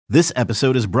This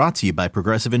episode is brought to you by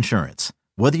Progressive Insurance.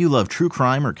 Whether you love true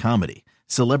crime or comedy,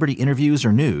 celebrity interviews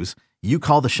or news, you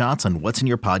call the shots on what's in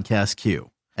your podcast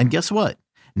queue. And guess what?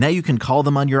 Now you can call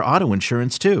them on your auto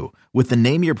insurance too with the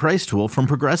Name Your Price tool from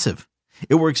Progressive.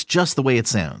 It works just the way it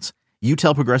sounds. You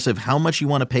tell Progressive how much you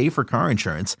want to pay for car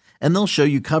insurance, and they'll show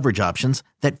you coverage options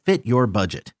that fit your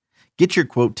budget. Get your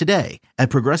quote today at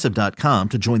Progressive.com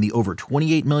to join the over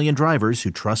 28 million drivers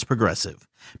who trust Progressive.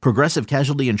 Progressive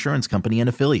Casualty Insurance Company and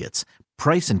Affiliates.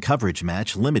 Price and coverage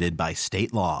match limited by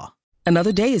state law.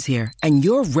 Another day is here, and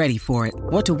you're ready for it.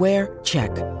 What to wear?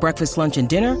 Check. Breakfast, lunch, and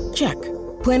dinner? Check.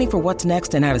 Planning for what's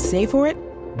next and how to save for it?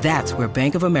 That's where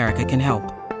Bank of America can help.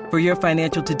 For your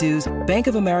financial to-dos, Bank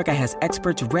of America has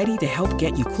experts ready to help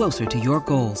get you closer to your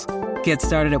goals. Get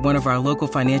started at one of our local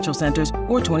financial centers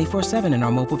or 24/7 in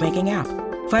our mobile banking app.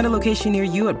 Find a location near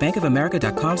you at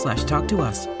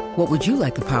bankofamerica.com/talktous. What would you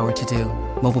like the power to do?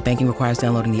 Mobile banking requires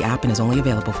downloading the app and is only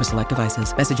available for select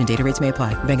devices. Message and data rates may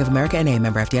apply. Bank of America N.A.,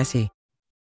 member FDIC.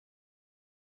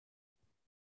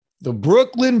 The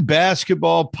Brooklyn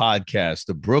Basketball Podcast.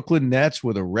 The Brooklyn Nets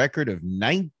with a record of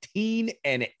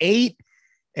 19-8,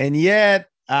 and yet,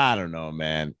 I don't know,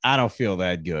 man. I don't feel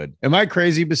that good. Am I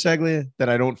crazy, Biseglia, that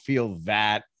I don't feel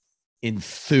that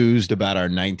enthused about our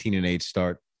 19-8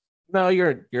 start? No,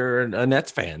 you're a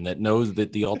Nets fan that knows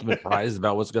that the ultimate prize is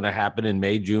about what's going to happen in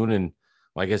May, June, and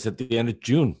I guess at the end of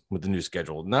June with the new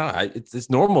schedule. No, it's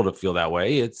normal to feel that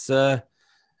way. It's they're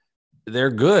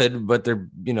good, but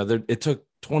it took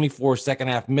 24 second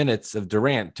half minutes of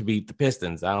Durant to beat the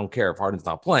Pistons. I don't care if Harden's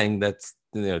not playing. That's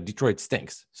Detroit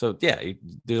stinks. So yeah,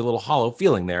 there's a little hollow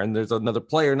feeling there, and there's another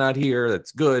player not here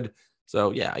that's good.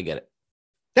 So yeah, I get it.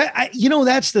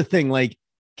 That's the thing. Like,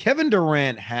 Kevin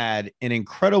Durant had an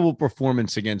incredible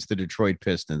performance against the Detroit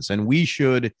Pistons, and we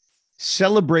should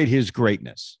celebrate his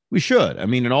greatness. We should. I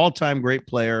mean, an all-time great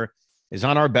player is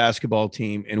on our basketball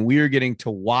team, and we are getting to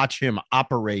watch him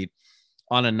operate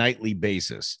on a nightly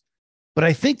basis. But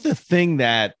I think the thing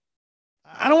that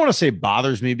I don't want to say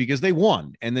bothers me, because they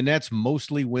won, and the Nets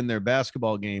mostly win their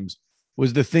basketball games,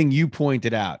 was the thing you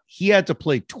pointed out. He had to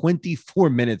play 24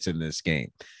 minutes in this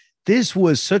game. This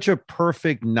was such a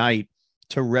perfect night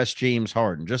to rest James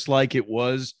Harden, just like it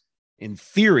was, in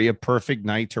theory, a perfect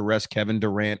night to rest Kevin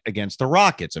Durant against the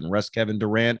Rockets and rest Kevin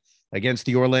Durant against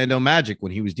the Orlando Magic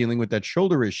when he was dealing with that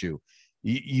shoulder issue.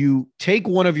 You take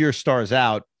one of your stars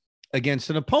out against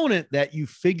an opponent that you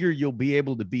figure you'll be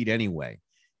able to beat anyway.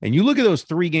 And you look at those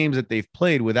 3 games that they've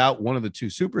played without one of the 2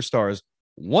 superstars.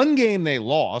 One game they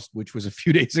lost, which was a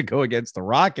few days ago against the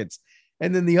Rockets.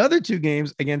 And then the other 2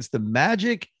 games against the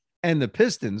Magic and the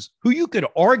Pistons, who you could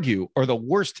argue are the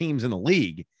worst teams in the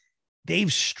league.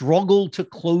 They've struggled to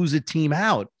close a team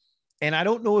out. And I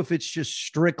don't know if it's just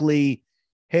strictly,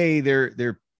 hey,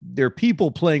 they're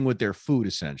people playing with their food,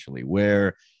 essentially,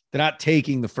 where they're not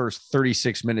taking the first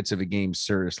 36 minutes of a game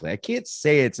seriously. I can't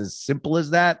say it's as simple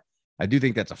as that. I do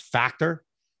think that's a factor.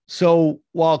 So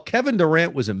while Kevin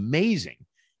Durant was amazing,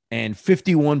 and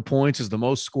 51 points is the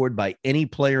most scored by any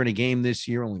player in a game this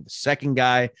year, only the second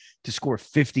guy to score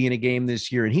 50 in a game this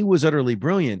year, and he was utterly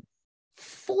brilliant,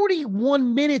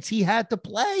 41 minutes he had to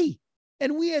play.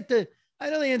 And we had to, I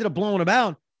know they ended up blowing him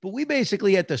out, but we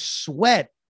basically had to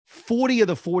sweat 40 of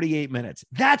the 48 minutes.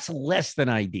 That's less than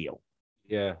ideal.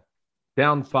 Yeah.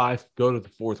 Down 5, go to the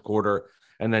fourth quarter,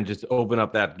 and then just open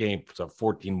up that game. It's a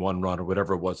 14-1 run or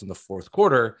whatever it was in the fourth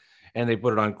quarter, and they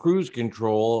put it on cruise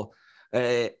control.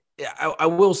 I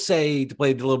will say, to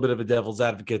play a little bit of a devil's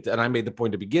advocate, and I made the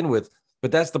point to begin with,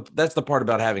 but that's the part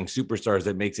about having superstars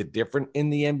that makes it different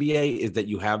in the NBA, is that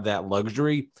you have that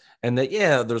luxury, and that,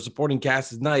 yeah, the supporting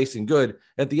cast is nice and good.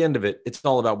 At the end of it, it's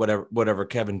all about whatever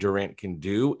Kevin Durant can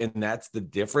do, and that's the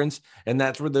difference. And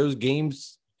that's where those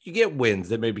games, you get wins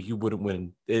that maybe you wouldn't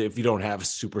win if you don't have a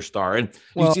superstar. And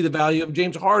you see the value of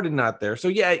James Harden not there. So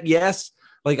yeah, yes,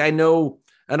 like I know,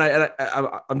 and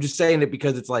I'm just saying it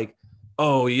because it's like,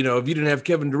 oh, if you didn't have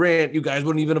Kevin Durant, you guys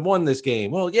wouldn't even have won this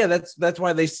game. Well, yeah, that's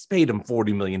why they paid him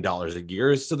 $40 million a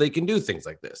year, so they can do things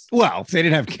like this. Well, if they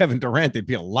didn't have Kevin Durant, they'd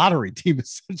be a lottery team,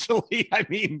 essentially. I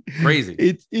mean,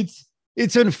 crazy.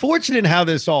 It's unfortunate how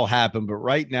this all happened, but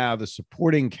right now the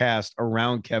supporting cast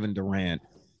around Kevin Durant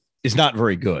is not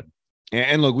very good.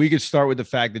 And look, we could start with the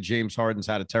fact that James Harden's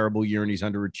had a terrible year and he's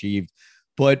underachieved.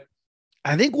 But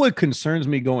I think what concerns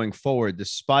me going forward,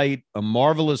 despite a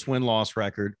marvelous win-loss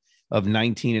record of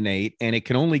 19-8, and it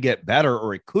can only get better,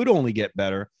 or it could only get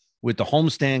better with the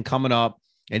homestand coming up,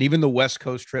 and even the West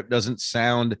Coast trip doesn't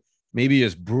sound maybe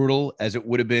as brutal as it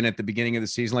would have been at the beginning of the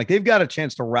season. Like, they've got a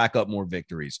chance to rack up more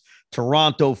victories.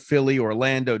 Toronto, Philly,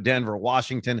 Orlando, Denver,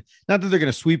 Washington. Not that they're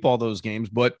going to sweep all those games,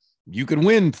 but you can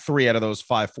win 3 out of those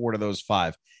 5, 4 out of those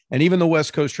 5. And even the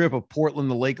West Coast trip of Portland,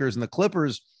 the Lakers, and the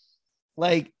Clippers,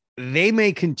 like they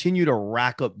may continue to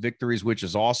rack up victories, which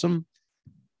is awesome.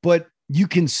 But you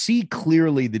can see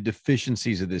clearly the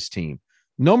deficiencies of this team.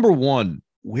 Number one,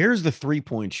 where's the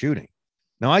 3-point shooting?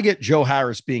 Now, I get Joe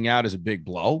Harris being out as a big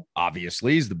blow.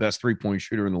 Obviously, he's the best 3-point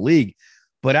shooter in the league.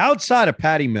 But outside of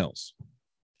Patty Mills,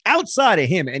 outside of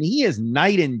him, and he is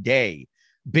night and day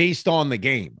based on the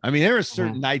game. I mean, there are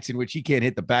certain nights in which he can't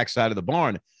hit the backside of the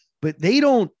barn, but they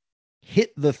don't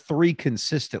hit the 3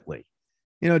 consistently.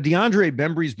 You know, DeAndre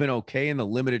Bembry's been okay in the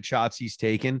limited shots he's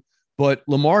taken, but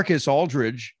LaMarcus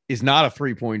Aldridge is not a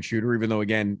 3-point shooter, even though,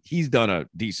 again, he's done a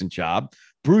decent job.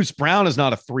 Bruce Brown is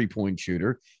not a 3-point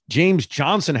shooter. James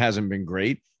Johnson hasn't been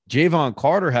great. Javon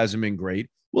Carter hasn't been great.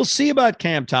 We'll see about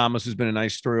Cam Thomas, who's been a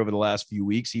nice story over the last few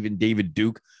weeks. Even David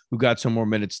Duke, who got some more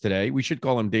minutes today. We should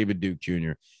call him David Duke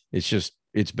Jr.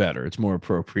 It's better. It's more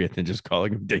appropriate than just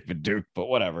calling him David Duke, but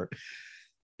whatever.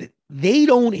 They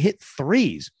don't hit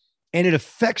threes, and it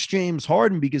affects James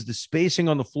Harden because the spacing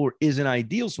on the floor isn't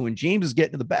ideal. So when James is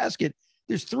getting to the basket,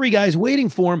 there's 3 guys waiting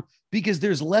for him because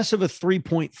there's less of a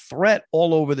 3-point threat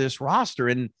all over this roster.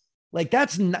 And like,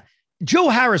 that's not Joe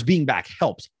Harris being back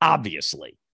helps,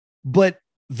 obviously, but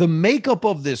the makeup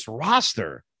of this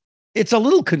roster, it's a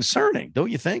little concerning, don't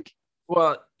you think?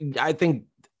 Well, I think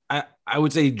I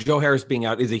would say Joe Harris being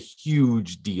out is a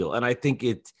huge deal. And I think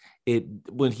it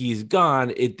when he's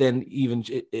gone, it then even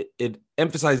it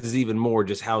emphasizes even more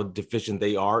just how deficient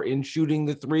they are in shooting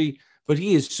the 3. But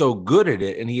he is so good at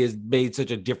it, and he has made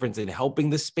such a difference in helping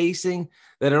the spacing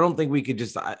that I don't think we could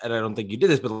just, and I don't think you did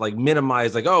this, but like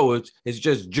minimize, like, oh, it's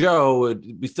just Joe.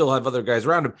 We still have other guys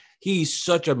around him. He's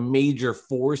such a major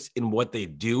force in what they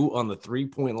do on the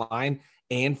 3-point line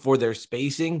and for their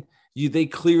spacing. They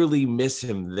clearly miss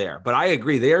him there. But I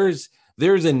agree, there's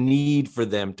a need for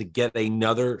them to get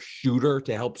another shooter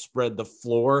to help spread the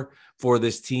floor for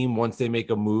this team once they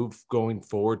make a move going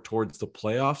forward towards the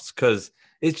playoffs, because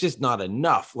it's just not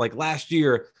enough. Like last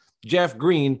year, Jeff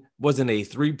Green wasn't a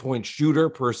 3-point shooter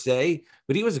per se,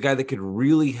 but he was a guy that could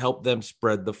really help them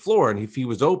spread the floor. And if he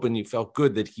was open, you felt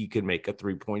good that he could make a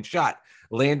 3-point shot.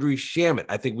 Landry Shamet,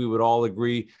 I think we would all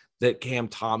agree that Cam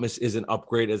Thomas is an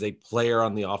upgrade as a player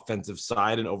on the offensive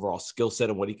side and overall skill set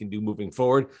and what he can do moving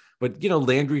forward. But,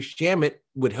 Landry Shamet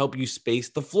would help you space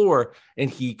the floor, and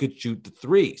he could shoot the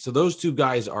 3. So those 2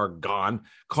 guys are gone.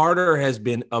 Carter has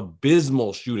been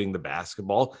abysmal shooting the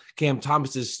basketball. Cam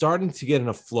Thomas is starting to get in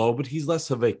a flow, but he's less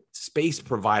of a space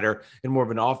provider and more of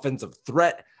an offensive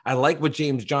threat. I like what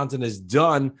James Johnson has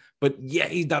done, but yeah,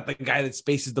 he's not the guy that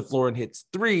spaces the floor and hits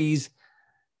 3s.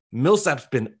 Millsap's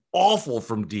been awful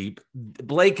from deep.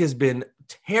 Blake has been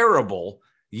terrible.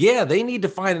 Yeah, they need to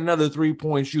find another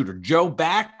 3-point shooter. Joe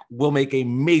back will make a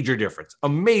major difference. A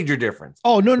major difference.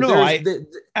 Oh, no.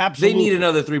 Absolutely. They need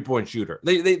another 3-point shooter.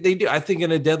 They do. I think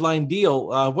in a deadline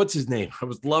deal, what's his name? I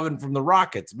was loving from the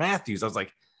Rockets, Matthews. I was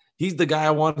like, he's the guy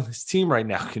I want on this team right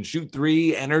now. Can shoot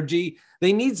 3, energy.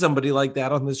 They need somebody like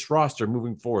that on this roster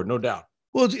moving forward, no doubt.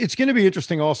 Well, it's going to be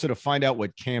interesting also to find out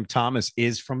what Cam Thomas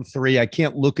is from 3. I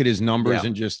can't look at his numbers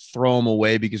and just throw him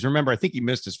away because remember, I think he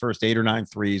missed his first 8 or 9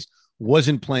 threes,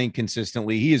 wasn't playing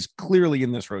consistently. He is clearly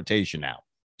in this rotation now.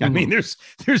 I mean, there's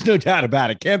no doubt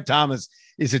about it. Cam Thomas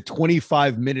is a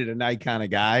 25-minute a night kind of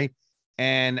guy.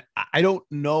 And I don't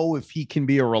know if he can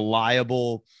be a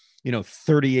reliable,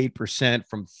 38%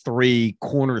 from 3,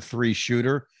 corner 3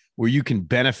 shooter where you can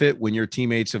benefit when you're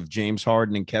teammates of James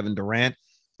Harden and Kevin Durant.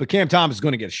 But Cam Thomas is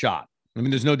going to get a shot. I mean,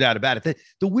 there's no doubt about it.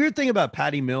 The weird thing about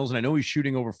Patty Mills, and I know he's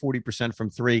shooting over 40% from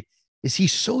 3, is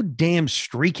he's so damn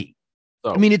streaky.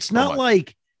 I mean, it's not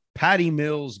like Patty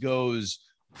Mills goes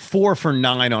 4 for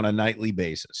 9 on a nightly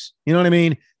basis. You know what I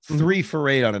mean? 3 for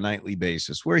 8 on a nightly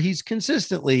basis, where he's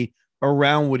consistently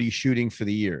around what he's shooting for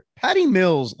the year. Patty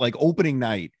Mills, like opening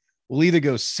night, will either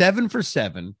go 7 for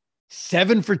 7,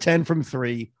 7 for 10 from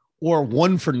 3, or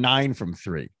 1 for 9 from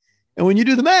 3. And when you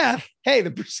do the math, hey,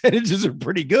 the percentages are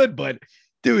pretty good, but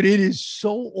dude, it is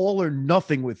so all or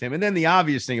nothing with him. And then the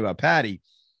obvious thing about Patty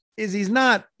is he's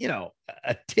not,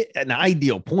 an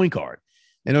ideal point guard.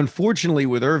 And unfortunately,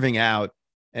 with Irving out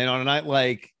and on a night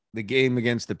like the game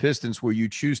against the Pistons, where you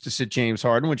choose to sit James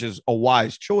Harden, which is a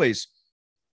wise choice,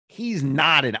 he's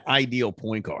not an ideal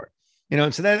point guard,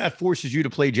 and so that forces you to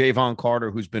play Javon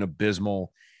Carter, who's been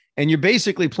abysmal. And you're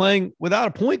basically playing without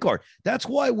a point guard. That's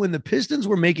why when the Pistons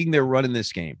were making their run in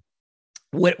this game,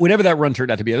 whatever that run turned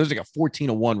out to be, it was like a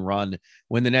 14-1 run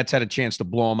when the Nets had a chance to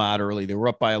blow them out early. They were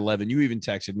up by 11. You even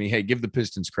texted me, hey, give the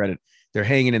Pistons credit. They're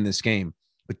hanging in this game.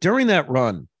 But during that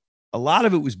run, a lot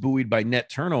of it was buoyed by net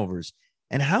turnovers.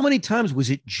 And how many times was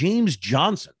it James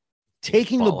Johnson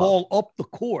taking the ball up the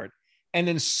court and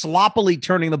then sloppily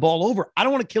turning the ball over. I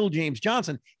don't want to kill James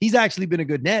Johnson. He's actually been a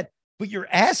good net, but you're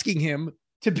asking him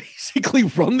to basically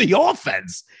run the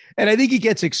offense. And I think he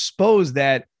gets exposed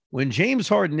that when James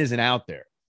Harden isn't out there,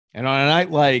 and on a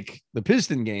night like the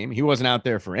Piston game, he wasn't out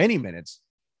there for any minutes,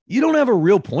 you don't have a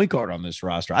real point guard on this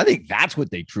roster. I think that's what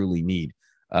they truly need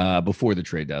before the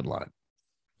trade deadline.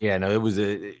 Yeah, no, it was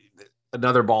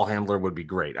another ball handler would be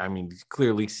great. I mean,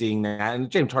 clearly seeing that, and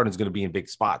James Harden's going to be in big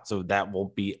spots, so that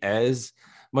won't be as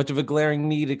much of a glaring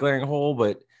need, a glaring hole.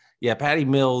 But yeah, Patty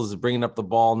Mills bringing up the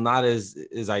ball, not as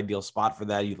ideal spot for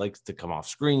that. He likes to come off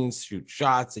screens, shoot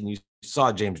shots, and you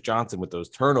saw James Johnson with those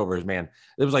turnovers, man.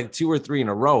 It was like 2 or 3 in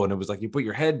a row, and it was like you put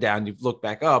your head down, you look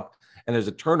back up, and there's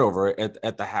a turnover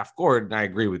at the half court. And I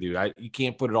agree with you. You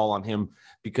can't put it all on him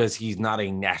because he's not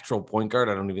a natural point guard.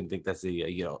 I don't even think that's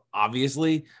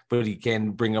obviously, but he can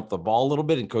bring up the ball a little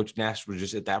bit. And Coach Nash was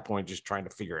just at that point, just trying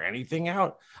to figure anything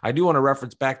out. I do want to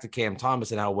reference back to Cam Thomas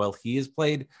and how well he has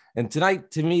played. And tonight,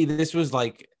 to me, this was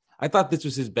like, I thought this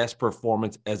was his best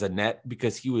performance as a net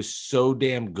because he was so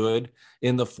damn good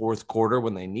in the fourth quarter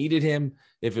when they needed him.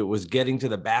 If it was getting to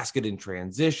the basket in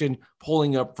transition,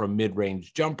 pulling up from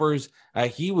mid-range jumpers,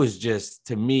 he was just,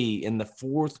 to me, in the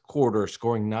fourth quarter,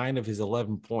 scoring 9 of his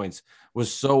 11 points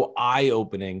was so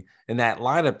eye-opening. And that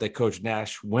lineup that Coach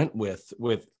Nash went with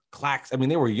Claxton, I mean,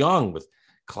 they were young with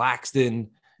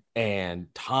Claxton and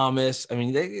Thomas. I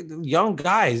mean, they young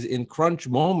guys in crunch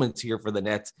moments here for the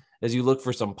Nets. As you look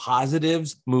for some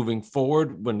positives moving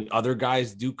forward when other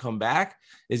guys do come back,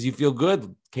 is you feel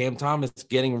good. Cam Thomas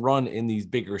getting run in these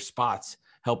bigger spots,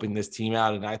 helping this team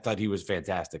out. And I thought he was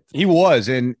fantastic. He was.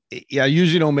 And yeah, I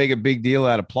usually don't make a big deal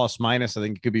out of plus minus. I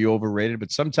think it could be overrated,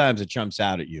 but sometimes it jumps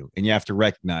out at you and you have to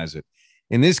recognize it.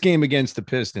 In this game against the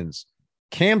Pistons,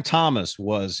 Cam Thomas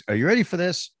was, are you ready for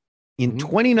this? In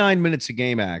 29 minutes of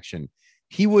game action,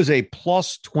 he was a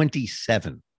plus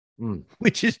 27,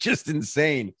 which is just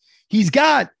insane. He's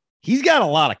got a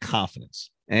lot of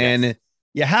confidence, and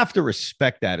you have to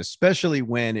respect that, especially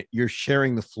when you're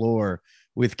sharing the floor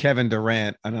with Kevin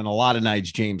Durant and on a lot of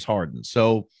nights, James Harden.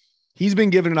 So he's been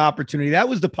given an opportunity. That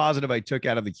was the positive I took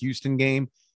out of the Houston game,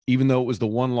 even though it was the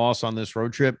one loss on this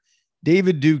road trip.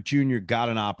 David Duke Jr. got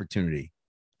an opportunity,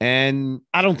 and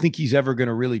I don't think he's ever going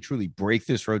to really truly break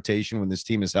this rotation when this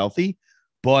team is healthy,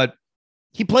 but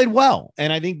he played well.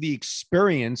 And I think the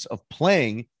experience of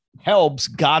playing helps.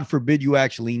 God forbid you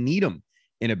actually need him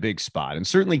in a big spot. And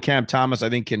certainly Cam Thomas, I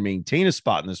think, can maintain a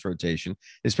spot in this rotation,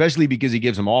 especially because he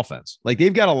gives them offense. Like,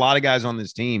 they've got a lot of guys on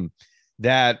this team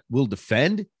that will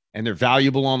defend, and they're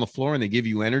valuable on the floor, and they give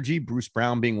you energy. Bruce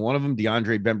Brown being one of them,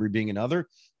 DeAndre Bembry being another.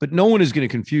 But no one is going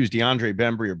to confuse DeAndre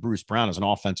Bembry or Bruce Brown as an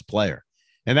offensive player.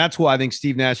 And that's why I think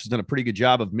Steve Nash has done a pretty good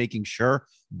job of making sure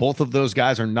both of those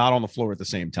guys are not on the floor at the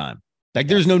same time. Like,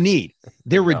 there's no need.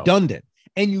 They're redundant.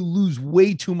 And you lose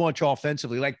way too much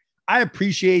offensively. Like, I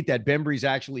appreciate that Bembry's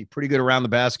actually pretty good around the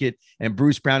basket and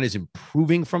Bruce Brown is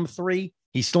improving from 3.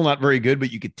 He's still not very good,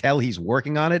 but you could tell he's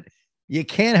working on it. You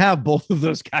can't have both of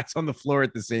those guys on the floor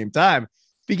at the same time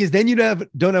because then you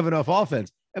don't have enough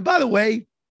offense. And by the way,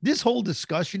 this whole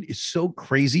discussion is so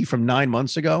crazy from 9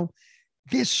 months ago.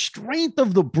 The strength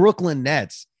of the Brooklyn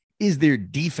Nets is their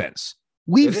defense.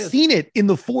 We've seen it in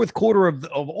the fourth quarter of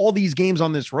all these games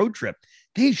on this road trip.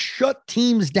 They shut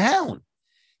teams down,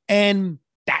 and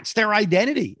that's their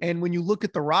identity. And when you look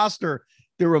at the roster,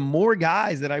 there are more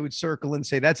guys that I would circle and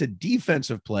say that's a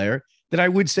defensive player that I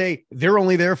would say they're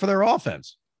only there for their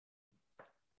offense.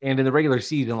 And in the regular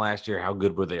season last year, how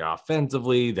good were they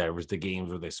offensively? There was the games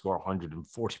where they score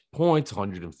 140 points,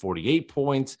 148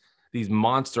 points. These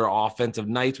monster offensive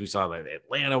nights. We saw that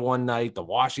Atlanta one night, the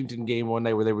Washington game one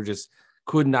night where they were just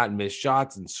could not miss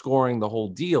shots and scoring the whole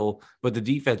deal, but the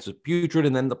defense was putrid.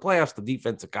 And then the playoffs, the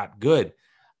defense got good.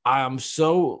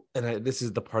 This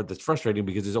is the part that's frustrating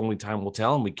because there's only time will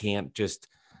tell and we can't just,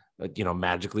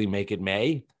 magically make it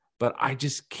May, but I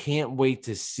just can't wait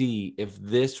to see if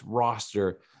this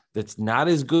roster that's not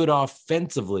as good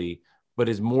offensively, but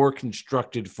is more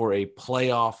constructed for a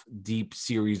playoff deep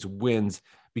series wins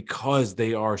because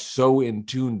they are so in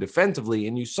tune defensively.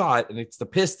 And you saw it, and it's the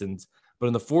Pistons. But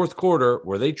in the fourth quarter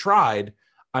where they tried,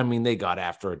 I mean, they got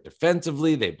after it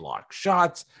defensively. They blocked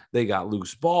shots. They got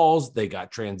loose balls. They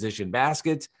got transition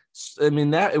baskets. I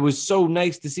mean, it was so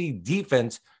nice to see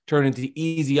defense turn into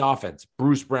easy offense.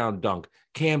 Bruce Brown dunk,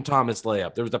 Cam Thomas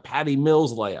layup. There was a Patty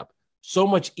Mills layup. So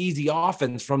much easy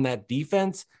offense from that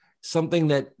defense, something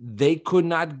that they could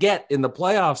not get in the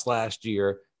playoffs last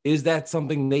year. Is that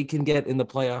something they can get in the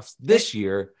playoffs this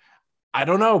year? I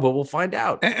don't know, but we'll find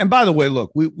out. And by the way,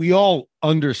 look, we all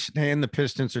understand the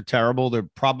Pistons are terrible. They're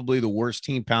probably the worst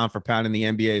team pound for pound in the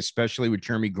NBA, especially with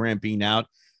Jeremy Grant being out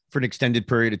for an extended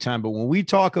period of time. But when we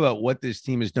talk about what this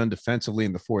team has done defensively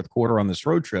in the fourth quarter on this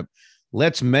road trip,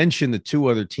 let's mention the two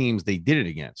other teams they did it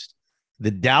against.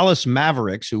 The Dallas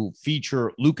Mavericks, who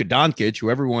feature Luka Doncic,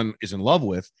 who everyone is in love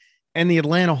with, and the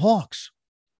Atlanta Hawks.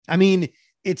 I mean,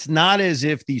 it's not as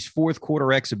if these fourth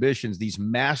quarter exhibitions, these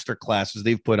master classes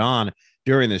they've put on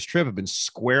during this trip have been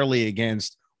squarely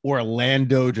against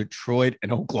Orlando, Detroit,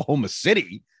 and Oklahoma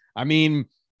City. I mean,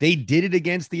 they did it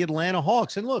against the Atlanta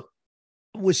Hawks. And look,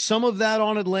 was some of that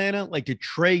on Atlanta? Like, did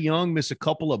Trae Young miss a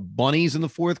couple of bunnies in the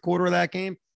fourth quarter of that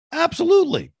game?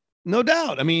 Absolutely. No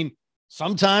doubt. I mean,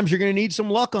 sometimes you're going to need some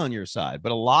luck on your side,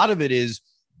 but a lot of it is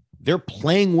they're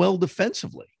playing well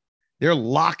defensively. They're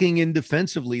locking in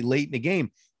defensively late in the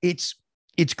game. It's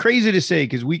crazy to say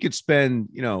because we could spend,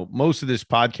 most of this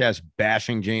podcast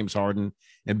bashing James Harden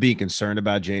and being concerned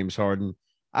about James Harden.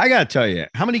 I got to tell you,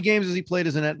 how many games has he played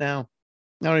as a net now?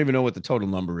 I don't even know what the total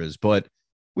number is, but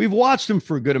we've watched him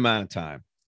for a good amount of time.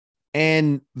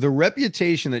 And the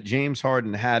reputation that James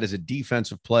Harden had as a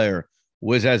defensive player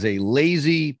was as a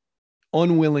lazy,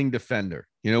 unwilling defender.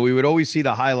 We would always see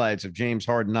the highlights of James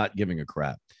Harden not giving a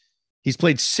crap. He's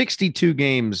played 62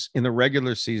 games in the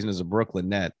regular season as a Brooklyn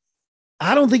Net.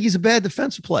 I don't think he's a bad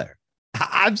defensive player.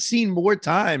 I've seen more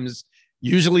times,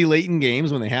 usually late in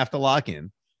games when they have to lock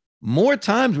in, more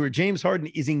times where James Harden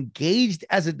is engaged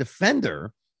as a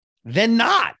defender than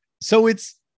not. So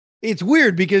it's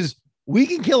weird because we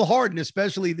can kill Harden,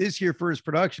 especially this year for his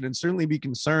production, and certainly be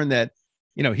concerned that,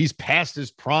 he's past his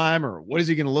prime, or what is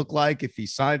he going to look like if he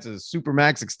signs a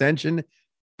supermax extension?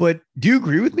 But do you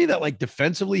agree with me that, like,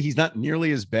 defensively, he's not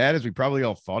nearly as bad as we probably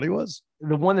all thought he was?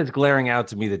 The one that's glaring out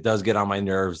to me that does get on my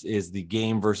nerves is the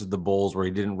game versus the Bulls where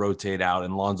he didn't rotate out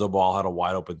and Lonzo Ball had a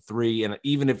wide open three. And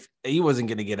even if he wasn't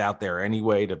going to get out there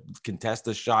anyway to contest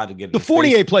the shot and get the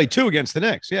 48 play too against the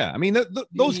Knicks. Yeah. I mean,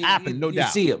 those happen, no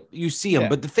doubt. You see him. Yeah.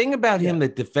 But the thing about him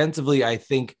that defensively, I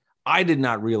think I did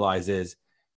not realize is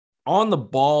on the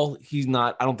ball,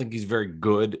 I don't think he's very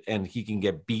good and he can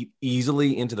get beat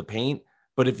easily into the paint.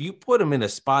 But if you put him in a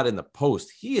spot in the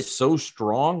post, he is so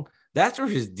strong. That's where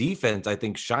his defense, I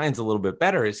think, shines a little bit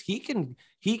better. Is he can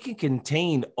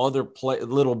contain other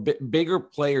little bit bigger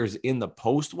players in the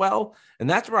post well, and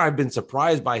that's where I've been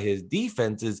surprised by his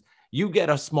defense. Is you get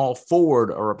a small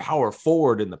forward or a power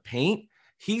forward in the paint,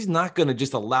 he's not going to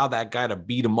just allow that guy to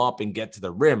beat him up and get to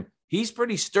the rim. He's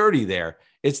pretty sturdy there.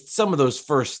 It's some of those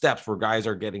first steps where guys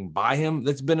are getting by him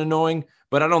that's been annoying,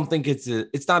 but I don't think it's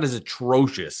not as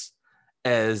atrocious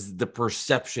as the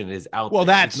perception is out well,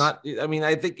 there. That's not, I mean,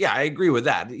 I think, I agree with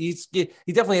that. He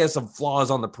definitely has some flaws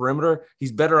on the perimeter.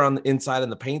 He's better on the inside in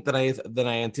the paint than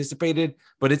I anticipated,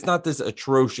 but it's not this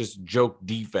atrocious joke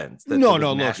defense. That's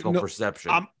national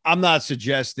perception. I'm not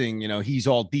suggesting, he's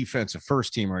all defensive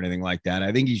first team or anything like that.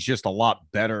 I think he's just a lot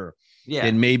better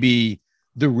than maybe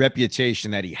the reputation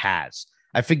that he has.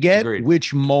 I forget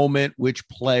which moment, which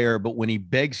player, but when he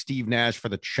begged Steve Nash for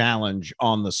the challenge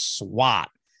on the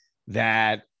SWAT,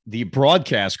 that the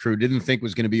broadcast crew didn't think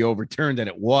was going to be overturned, and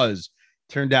it was,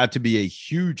 turned out to be a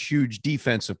huge, huge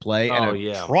defensive play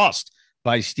and trust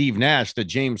by Steve Nash that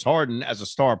James Harden, as a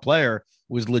star player,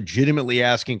 was legitimately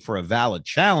asking for a valid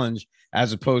challenge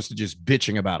as opposed to just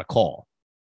bitching about a call.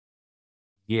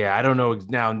 Yeah, I don't know.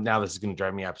 Now this is going to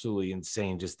drive me absolutely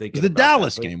insane. Just thinking the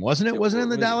Dallas game, wasn't it? Wasn't it in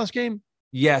the Dallas game?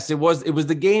 Yes, it was. It was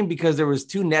the game because there was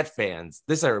two Net fans.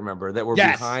 This I remember that were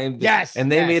behind. Yes,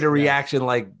 and they made a reaction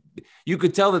like you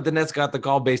could tell that the Nets got the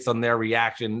call based on their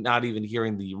reaction, not even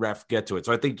hearing the ref get to it.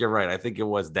 So I think you're right. I think it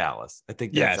was Dallas. I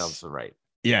think that sounds right.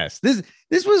 Yes, this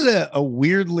was a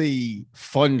weirdly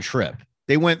fun trip.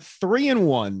 They went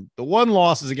 3-1. The one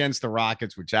loss is against the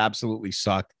Rockets, which absolutely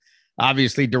sucked.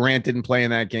 Obviously, Durant didn't play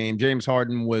in that game. James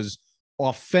Harden was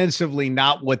offensively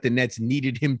not what the Nets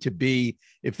needed him to be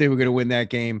if they were going to win that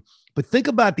game. But think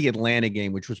about the Atlanta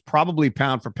game, which was probably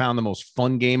pound for pound the most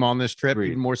fun game on this trip,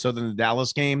 even more so than the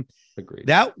Dallas game. Agreed.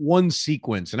 That one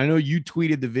sequence, and I know you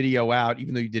tweeted the video out,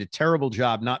 even though you did a terrible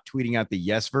job not tweeting out the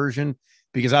yes version,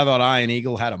 because I thought Ian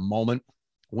Eagle had a moment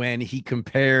when he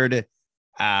compared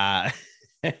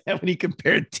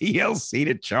TLC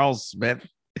to Charles Smith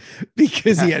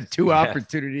because he had two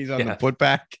opportunities on the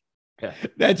putback. Yeah.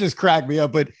 That just cracked me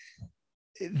up. But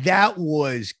that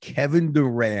was Kevin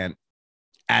Durant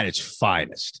at its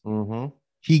finest. Mm-hmm.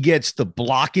 He gets the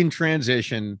block in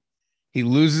transition. He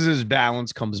loses his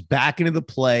balance, comes back into the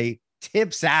play,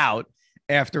 tips out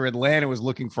after Atlanta was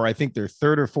looking for, I think, their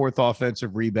third or fourth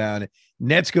offensive rebound.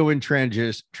 Nets go in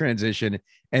transition,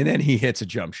 and then he hits a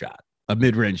jump shot. a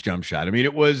mid-range jump shot. I mean,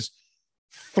 it was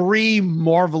 3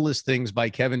 marvelous things by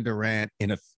Kevin Durant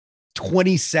in a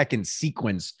 20-second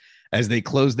sequence as they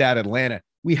closed out Atlanta.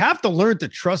 We have to learn to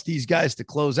trust these guys to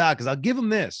close out, because I'll give them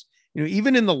this.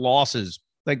 Even in the losses,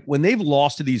 like when they've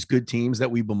lost to these good teams that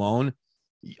we bemoan,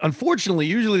 unfortunately,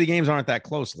 usually the games aren't that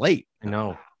close late. I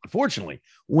know. Unfortunately,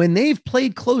 when they've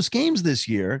played close games this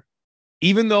year,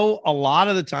 even though a lot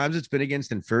of the times it's been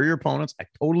against inferior opponents, I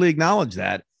totally acknowledge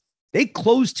that, they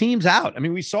close teams out. I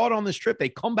mean, we saw it on this trip. They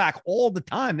come back all the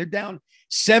time. They're down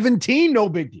 17, no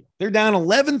big deal. They're down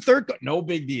 11, no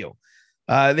big deal.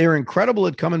 They're incredible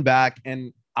at coming back,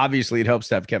 and obviously it helps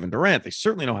to have Kevin Durant. They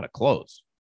certainly know how to close.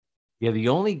 Yeah, the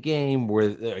only game where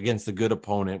against a good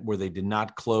opponent where they did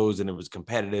not close and it was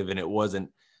competitive and it wasn't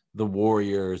the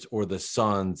Warriors or the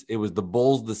Suns, it was the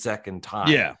Bulls the second time.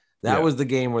 Yeah. That was the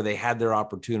game where they had their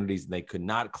opportunities and they could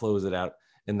not close it out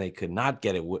and they could not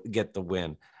get the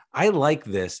win. I like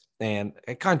this, and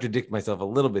I contradict myself a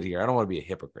little bit here. I don't want to be a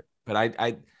hypocrite, but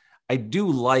I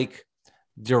do like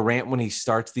Durant when he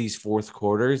starts these fourth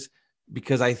quarters,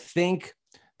 because I think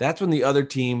that's when the other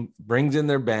team brings in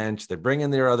their bench, they bring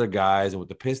in their other guys, and with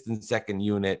the Pistons second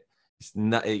unit, it's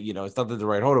not, it's nothing to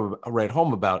write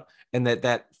home about. And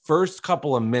that first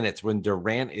couple of minutes when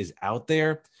Durant is out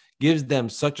there gives them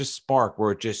such a spark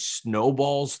where it just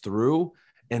snowballs through.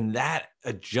 And that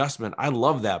adjustment, I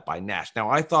love that by Nash. Now,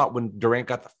 I thought when Durant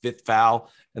got the 5th foul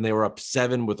and they were up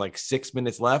 7 with like 7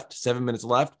 minutes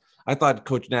left, I thought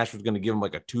Coach Nash was going to give him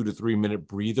like a 2 to 3 minute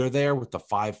breather there with the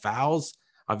 5 fouls.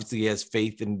 Obviously, he has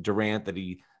faith in Durant that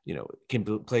he,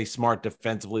 can play smart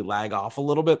defensively, lag off a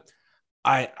little bit.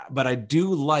 But I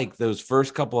do like those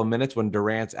first couple of minutes when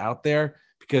Durant's out there,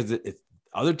 because the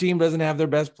other team doesn't have their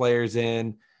best players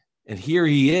in, and here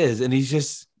he is, and he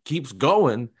just keeps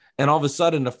going. And all of a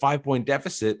sudden, a 5-point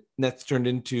deficit, that's turned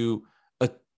into a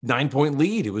 9-point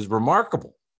lead. It was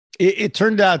remarkable. It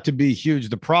turned out to be huge.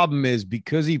 The problem is,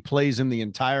 because he plays in the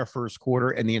entire first quarter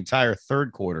and the entire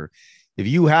third quarter, if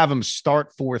you have him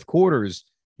start fourth quarters,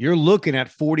 you're looking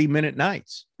at 40-minute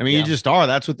nights. I mean, you just are.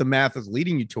 That's what the math is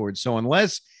leading you towards. So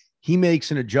unless he makes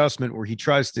an adjustment where he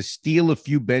tries to steal a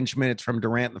few bench minutes from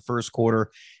Durant in the first quarter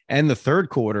and the third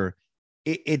quarter,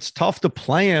 it's tough to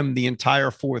play him the entire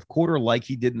fourth quarter like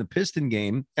he did in the Piston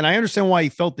game. And I understand why he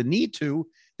felt the need to.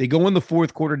 They go in the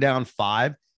fourth quarter down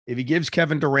 5. If he gives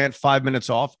Kevin Durant 5 minutes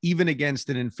off, even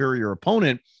against an inferior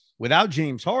opponent, without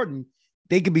James Harden,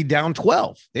 they could be down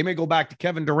 12. They may go back to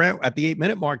Kevin Durant at the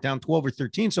 8-minute mark, down 12 or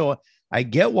 13. So I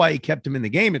get why he kept him in the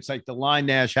game. It's like the line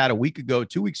Nash had 2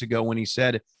 weeks ago, when he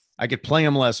said, I could play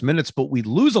him less minutes, but we'd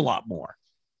lose a lot more.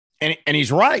 And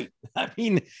he's right. I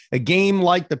mean, a game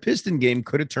like the Piston game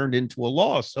could have turned into a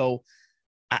loss. So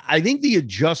I think the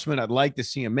adjustment I'd like to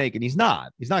see him make, and he's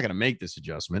not going to make this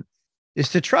adjustment, is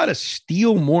to try to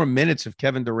steal more minutes of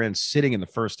Kevin Durant sitting in the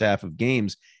first half of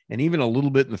games, and even a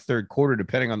little bit in the third quarter,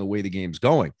 depending on the way the game's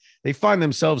going. They find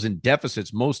themselves in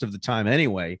deficits most of the time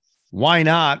anyway. Why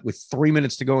not, with 3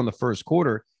 minutes to go in the first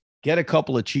quarter, get a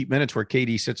couple of cheap minutes where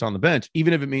KD sits on the bench,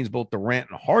 even if it means both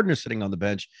Durant and Harden are sitting on the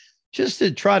bench, just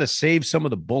to try to save some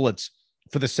of the bullets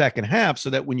for the second half, so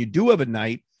that when you do have a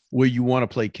night where you want to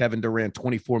play Kevin Durant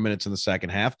 24 minutes in the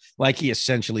second half, like he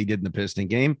essentially did in the Piston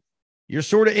game, you're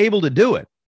sort of able to do it.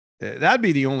 That'd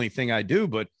be the only thing I do.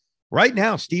 But right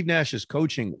now, Steve Nash is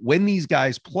coaching when these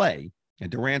guys play, and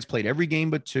Durant's played every game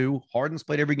but 2, Harden's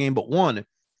played every game but 1.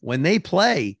 When they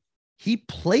play, he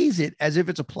plays it as if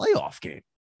it's a playoff game.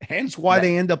 Hence why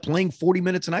they end up playing 40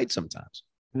 minutes a night sometimes.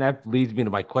 And that leads me to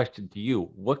my question to you.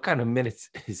 What kind of minutes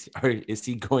is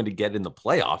he going to get in the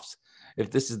playoffs if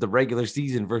this is the regular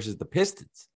season versus the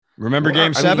Pistons? Remember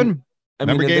game 7?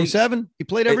 Remember game 7? He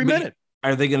played every minute.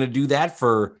 Are they going to do that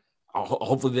for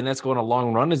hopefully the Nets go on a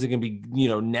long run? Is it going to be,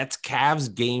 Nets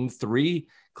Cavs game 3?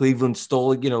 Cleveland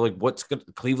stole,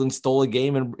 Cleveland stole a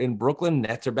game in Brooklyn.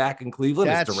 Nets are back in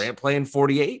Cleveland. Is Durant playing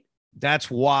 48?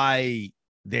 That's why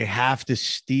they have to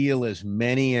steal as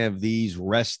many of these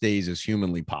rest days as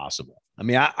humanly possible. I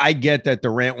mean, I get that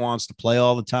Durant wants to play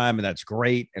all the time, and that's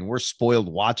great, and we're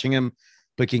spoiled watching him.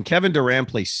 But can Kevin Durant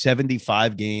play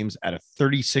 75 games at a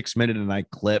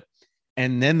 36-minute-a-night clip,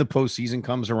 and then the postseason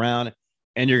comes around,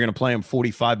 and you're going to play him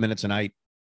 45 minutes a night?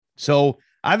 So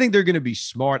I think they're going to be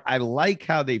smart. I like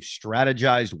how they've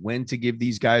strategized when to give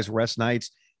these guys rest nights.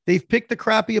 They've picked the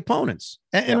crappy opponents,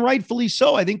 and rightfully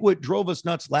so. I think what drove us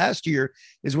nuts last year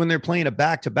is when they're playing a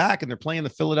back-to-back and they're playing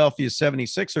the Philadelphia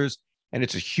 76ers, and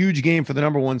it's a huge game for the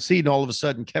number 1 seed, and all of a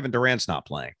sudden Kevin Durant's not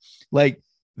playing. Like,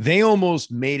 they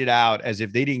almost made it out as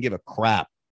if they didn't give a crap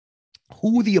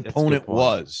who the opponent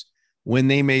was when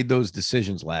they made those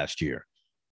decisions last year.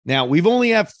 Now, we've only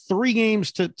have 3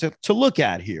 games to look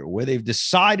at here where they've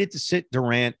decided to sit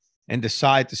Durant and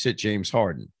decide to sit James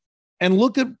Harden. And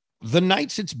look at the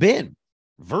nights it's been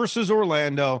versus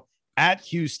Orlando, at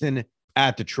Houston,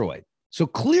 at Detroit. So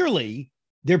clearly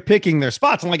they're picking their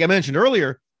spots. And like I mentioned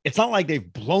earlier, it's not like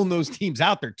they've blown those teams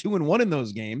out. They're 2-1 in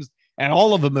those games, and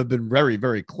all of them have been very,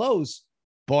 very close.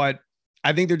 But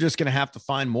I think they're just going to have to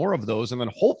find more of those. And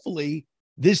then hopefully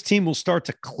this team will start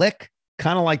to click,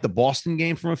 kind of like the Boston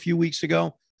game from a few weeks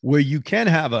ago, where you can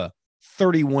have a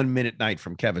 31-minute night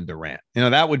from Kevin Durant.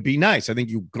 That would be nice. I think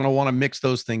you're going to want to mix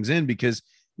those things in because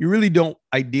you really don't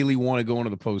ideally want to go into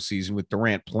the postseason with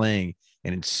Durant playing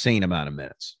an insane amount of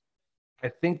minutes. I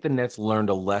think the Nets learned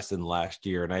a lesson last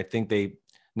year, and I think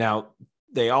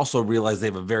they also realize they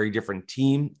have a very different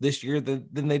team this year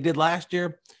than they did last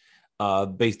year,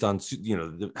 based on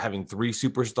having 3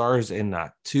 superstars and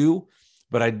not 2.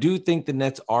 But I do think the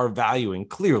Nets are valuing,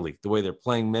 clearly, the way they're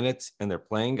playing minutes and they're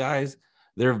playing guys.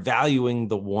 They're valuing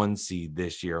the 1 seed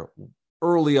this year.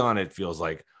 Early on, it feels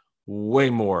like way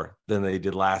more than they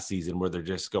did last season, where they're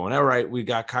just going, all right, we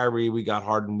got Kyrie, we got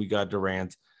Harden, we got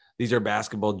Durant. These are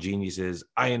basketball geniuses.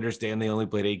 I understand they only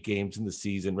played 8 games in the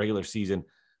season, regular season.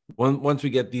 Once we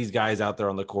get these guys out there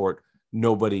on the court,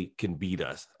 nobody can beat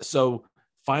us. So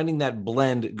finding that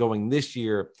blend going this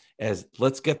year as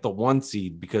let's get the 1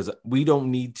 seed, because we don't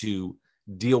need to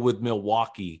deal with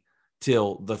Milwaukee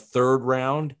till the 3rd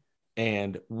round.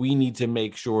 And we need to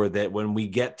make sure that when we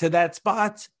get to that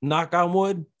spot, knock on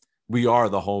wood, we are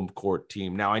the home court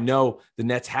team. Now, I know the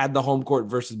Nets had the home court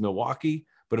versus Milwaukee,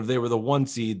 but if they were the 1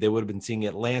 seed, they would have been seeing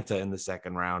Atlanta in the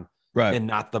 2nd round, right, and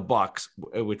not the Bucks,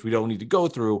 which we don't need to go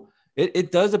through.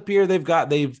 It does appear they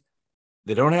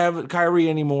don't have Kyrie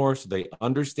anymore, so they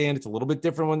understand it's a little bit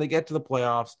different when they get to the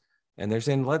playoffs, and they're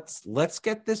saying let's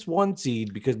get this 1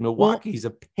 seed because Milwaukee's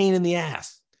a pain in the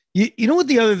ass. You know what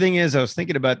the other thing is? I was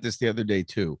thinking about this the other day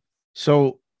too.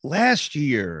 So last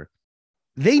year,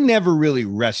 they never really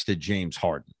rested James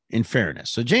Harden, in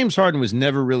fairness. So James Harden was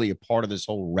never really a part of this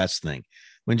whole rest thing.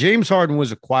 When James Harden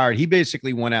was acquired, he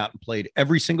basically went out and played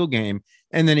every single game,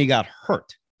 and then he got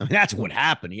hurt. I mean, that's what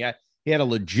happened. He had a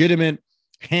legitimate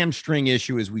hamstring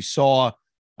issue, as we saw,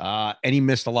 and he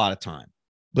missed a lot of time.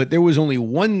 But there was only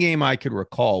 1 game I could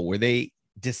recall where they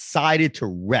decided to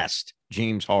rest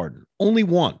James Harden. Only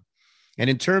 1. And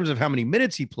in terms of how many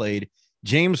minutes he played,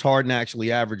 James Harden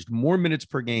actually averaged more minutes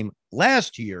per game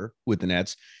last year with the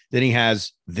Nets than he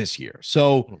has this year.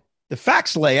 So the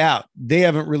facts lay out. They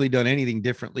haven't really done anything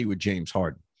differently with James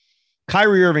Harden.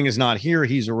 Kyrie Irving is not here.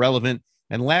 He's irrelevant.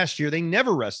 And last year, they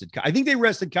never rested. I think they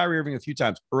rested Kyrie Irving a few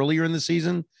times earlier in the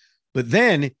season, but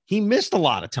then he missed a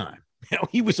lot of time.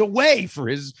 He was away for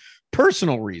his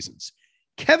personal reasons.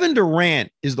 Kevin Durant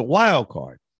is the wild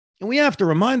card. And we have to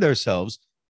remind ourselves,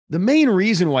 the main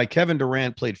reason why Kevin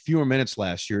Durant played fewer minutes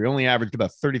last year, he only averaged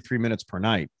about 33 minutes per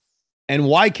night, and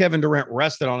why Kevin Durant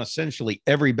rested on essentially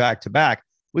every back-to-back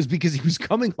was because he was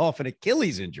coming off an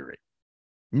Achilles injury.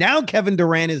 Now Kevin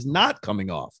Durant is not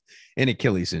coming off an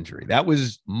Achilles injury. That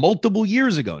was multiple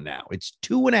years ago now. It's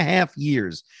 2.5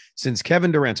 years since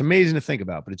Kevin Durant. It's amazing to think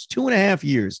about, but it's 2.5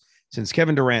 years since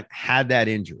Kevin Durant had that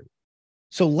injury.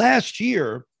 So last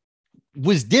year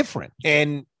was different,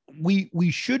 and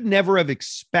we should never have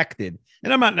expected,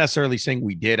 and I'm not necessarily saying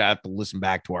we did. I have to listen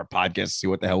back to our podcast to see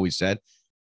what the hell we said.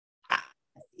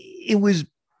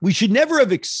 We should never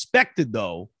have expected,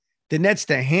 though, the Nets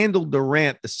to handle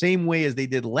Durant the same way as they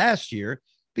did last year,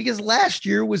 because last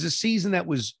year was a season that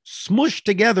was smushed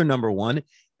together, number one,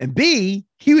 and B,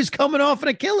 he was coming off an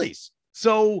Achilles.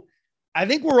 So I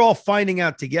think we're all finding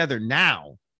out together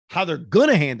now how they're going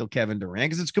to handle Kevin Durant,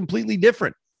 because it's completely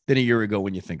different than a year ago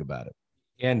when you think about it.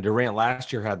 And Durant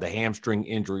last year had the hamstring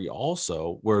injury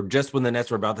also, where just when the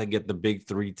Nets were about to get the big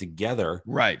 3 together,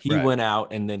 he went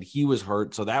out and then he was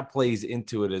hurt. So that plays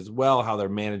into it as well, how they're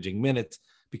managing minutes,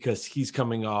 because he's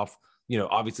coming off,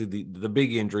 obviously the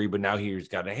big injury, but now he's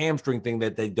got a hamstring thing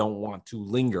that they don't want to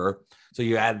linger. So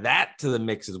you add that to the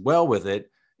mix as well with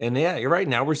it. And yeah, you're right.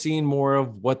 Now we're seeing more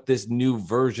of what this new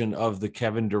version of the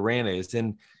Kevin Durant is.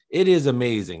 And it is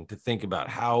amazing to think about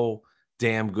how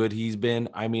damn good he's been.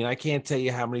 I mean, I can't tell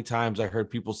you how many times I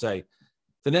heard people say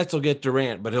the Nets will get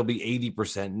Durant, but he'll be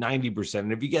 80%, 90%.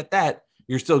 And if you get that,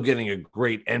 you're still getting a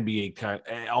great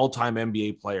all-time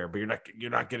NBA player, but you're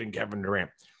not getting Kevin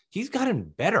Durant. He's gotten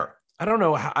better. I don't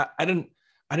know how. I didn't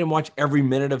watch every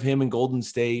minute of him in Golden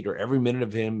State or every minute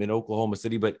of him in Oklahoma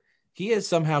City, but he is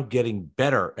somehow getting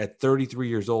better at 33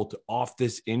 years old off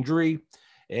this injury.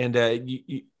 And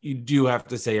you do have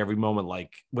to say every moment,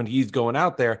 like when he's going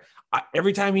out there,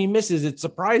 every time he misses, it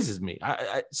surprises me.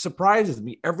 It surprises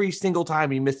me every single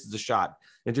time he misses a shot.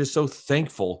 And just so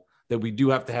thankful that we do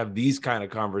have to have these kind of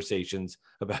conversations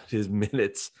about his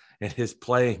minutes and his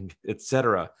playing,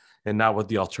 etc., and not what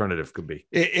the alternative could be.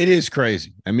 It is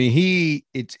crazy. I mean,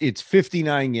 it's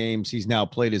 59 games he's now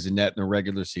played as a net in the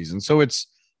regular season. So it's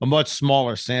a much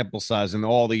smaller sample size than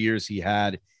all the years he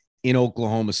had in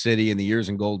Oklahoma City and the years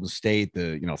in Golden State,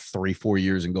 3-4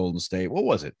 years in Golden State. What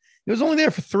was it? He was only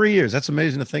there for 3 years. That's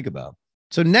amazing to think about.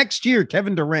 So next year,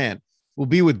 Kevin Durant will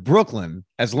be with Brooklyn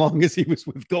as long as he was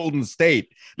with Golden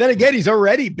State. Then again, he's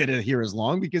already been here as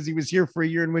long because he was here for a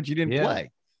year in which he didn't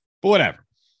play. But whatever.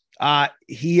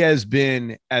 He has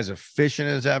been as efficient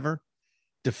as ever.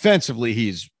 Defensively,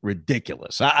 he's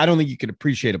ridiculous. I don't think you can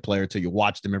appreciate a player until you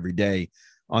watch them every day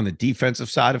on the defensive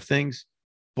side of things.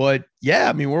 But yeah,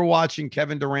 I mean, we're watching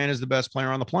Kevin Durant as the best player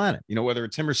on the planet. Whether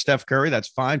it's him or Steph Curry, that's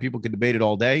fine. People can debate it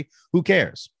all day. Who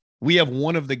cares? We have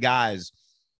one of the guys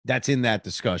that's in that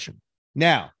discussion.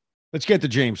 Now, let's get to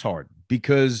James Harden,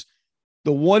 because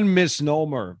the one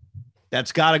misnomer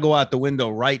that's got to go out the window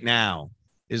right now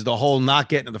is the whole not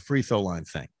getting to the free throw line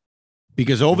thing.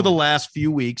 Because over the last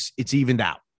few weeks, it's evened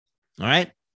out. All right?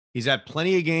 He's had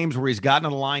plenty of games where he's gotten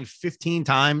on the line 15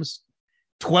 times,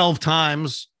 12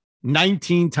 times,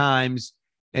 19 times.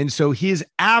 And so his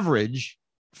average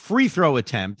free throw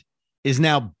attempt is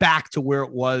now back to where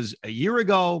it was a year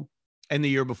ago and the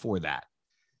year before that.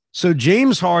 So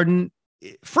James Harden,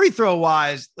 free throw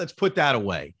wise, let's put that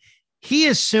away. He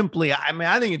is simply,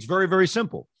 I think it's very, very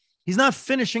simple. He's not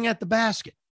finishing at the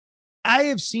basket. I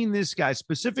have seen this guy,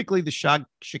 specifically the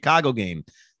Chicago game,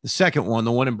 the second one,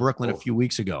 the one in Brooklyn a few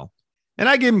weeks ago. And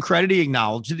I give him credit. He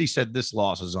acknowledged it. He said, this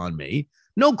loss is on me.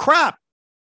 No crap.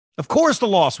 Of course the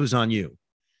loss was on you.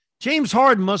 James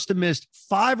Harden must have missed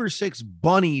 5 or 6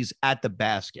 bunnies at the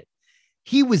basket.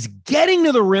 He was getting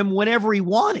to the rim whenever he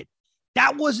wanted.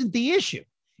 That wasn't the issue.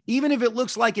 Even if it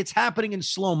looks like it's happening in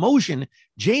slow motion,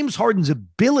 James Harden's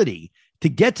ability to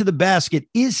get to the basket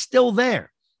is still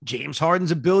there. James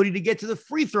Harden's ability to get to the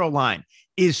free throw line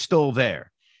is still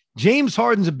there. James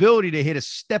Harden's ability to hit a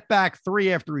step back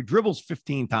 3 after he dribbles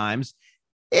 15 times,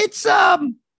 it's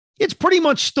pretty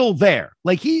much still there.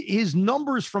 Like his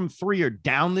numbers from 3 are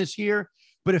down this year,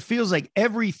 but it feels like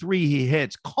every 3 he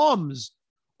hits comes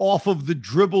off of the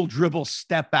dribble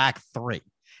step back 3.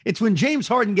 It's when James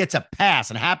Harden gets a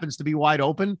pass and happens to be wide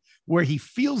open where he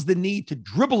feels the need to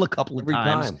dribble a couple of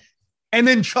times and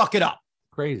then chuck it up.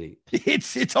 Crazy.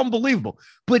 It's unbelievable.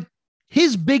 But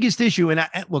his biggest issue, and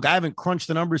look, I haven't crunched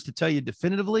the numbers to tell you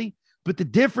definitively, but the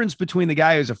difference between the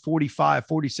guy who's a 45,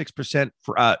 46%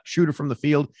 shooter from the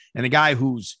field and the guy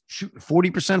who's shooting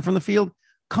 40% from the field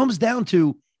comes down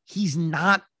to he's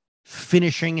not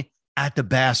finishing at the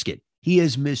basket. He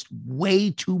has missed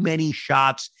way too many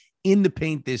shots in the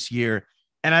paint this year.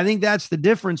 And I think that's the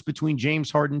difference between James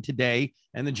Harden today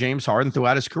and the James Harden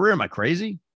throughout his career. Am I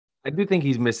crazy? I do think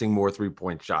he's missing more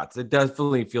 3-point shots. It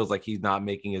definitely feels like he's not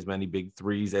making as many big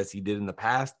threes as he did in the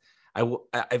past. I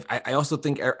also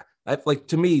think, like,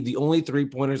 to me, the only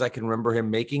 3-pointers I can remember him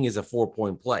making is a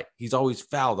 4-point play. He's always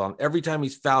fouled on. Every time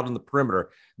he's fouled on the perimeter,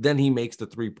 then he makes the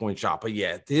 3-point shot. But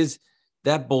yeah,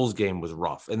 that Bulls game was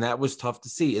rough, and that was tough to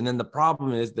see. And then the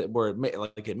problem is that where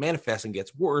it manifests and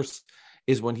gets worse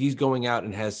is when he's going out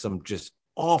and has some just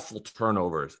awful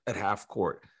turnovers at half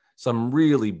court. Some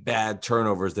really bad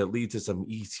turnovers that lead to some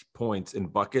easy points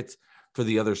and buckets for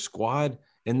the other squad.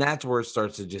 And that's where it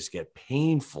starts to just get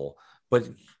painful. But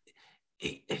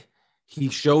he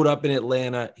showed up in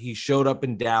Atlanta. He showed up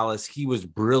in Dallas. He was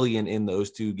brilliant in those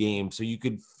 2 games. So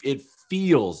it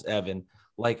feels, Evan,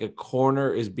 like a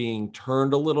corner is being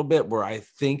turned a little bit, where I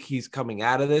think he's coming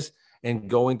out of this and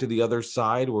going to the other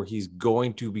side, where he's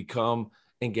going to become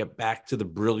and get back to the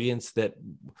brilliance that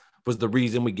was the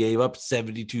reason we gave up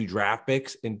 72 draft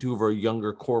picks and 2 of our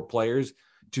younger core players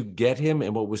to get him.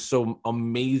 And what was so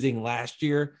amazing last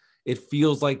year, it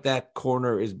feels like that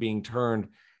corner is being turned.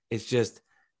 It's just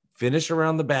finish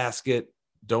around the basket.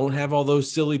 Don't have all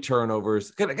those silly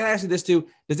turnovers. Can I ask you this too?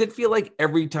 Does it feel like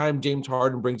every time James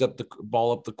Harden brings up the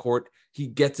ball up the court, he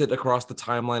gets it across the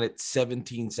timeline at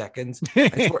 17 seconds?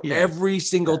 I swear, every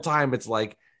single time it's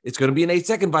like, it's going to be an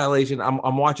 8-second violation.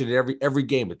 I'm watching it every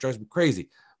game. It drives me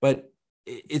crazy. But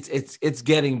it's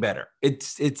getting better.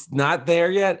 It's not there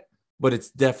yet, but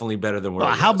it's definitely better than where.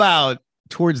 How about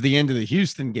towards the end of the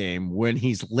Houston game when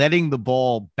he's letting the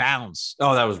ball bounce?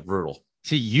 Oh, that was brutal.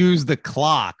 To use the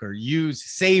clock or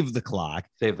save the clock.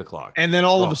 And then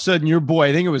all of a sudden your boy,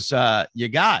 I think it was your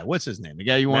guy. What's his name? The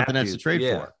guy you want the Nets to trade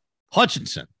for.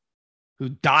 Hutchinson. who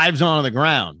dives onto the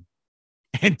ground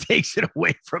and takes it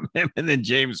away from him. And then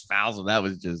James fouls him. That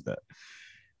was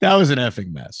an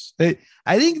effing mess.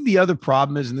 I think the other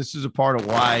problem is, and this is a part of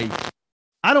why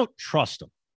I don't trust him.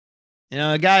 You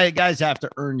know, guys have to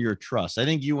earn your trust. I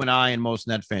think you and I and most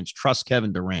Net fans trust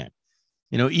Kevin Durant.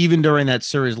 You know, even during that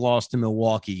series loss to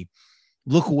Milwaukee,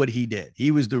 look what he did. He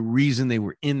was the reason they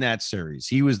were in that series.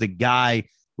 He was the guy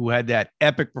who had that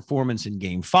epic performance in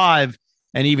Game 5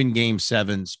 and even Game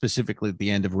 7, specifically at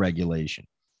the end of regulation.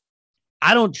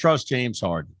 I don't trust James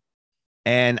Harden.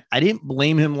 And I didn't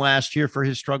blame him last year for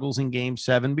his struggles in Game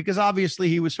 7 because obviously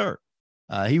he was hurt.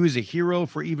 He was a hero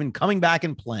for even coming back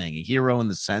and playing, a hero in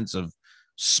the sense of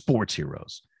sports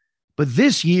heroes. But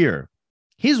this year,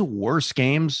 his worst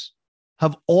games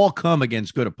have all come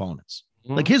against good opponents.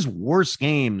 Mm-hmm. Like his worst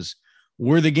games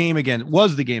was the game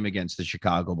against the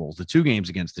Chicago Bulls, the 2 games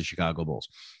against the Chicago Bulls.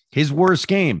 His worst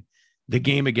game, the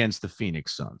game against the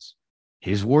Phoenix Suns.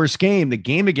 His worst game, the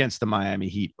game against the Miami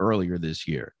Heat earlier this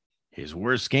year. His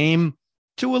worst game,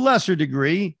 to a lesser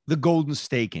degree, the Golden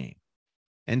State game.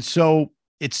 And so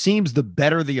it seems the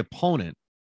better the opponent,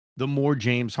 the more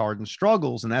James Harden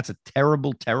struggles. And that's a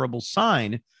terrible, terrible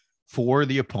sign for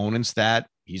the opponents that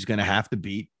he's going to have to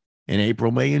beat in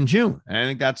April, May, and June. And I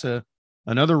think that's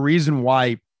another reason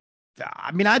why,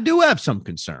 I mean, I do have some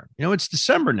concern. You know, it's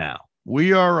December now.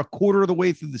 We are a quarter of the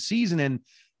way through the season, and,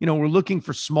 you know, we're looking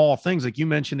for small things. Like you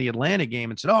mentioned the Atlanta game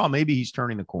and said, oh, maybe he's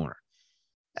turning the corner.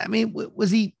 I mean,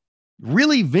 was he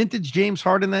really vintage James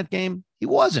Harden in that game? He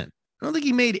wasn't. I don't think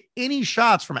he made any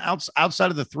shots from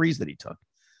outside of the threes that he took.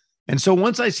 And so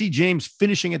once I see James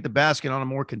finishing at the basket on a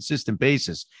more consistent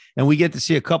basis, and we get to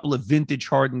see a couple of vintage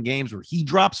Harden games where he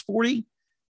drops 40,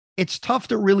 it's tough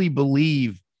to really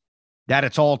believe that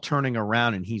it's all turning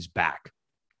around and he's back.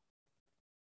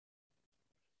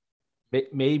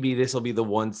 Maybe this will be the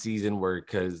one season where,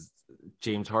 because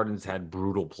James Harden's had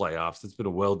brutal playoffs. It's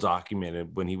been well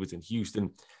documented when he was in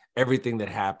Houston, everything that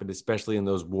happened, especially in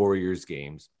those Warriors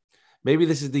games. Maybe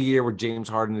this is the year where James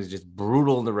Harden is just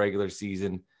brutal in the regular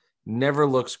season, never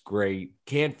looks great,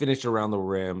 can't finish around the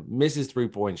rim, misses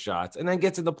 3-point shots, and then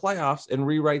gets in the playoffs and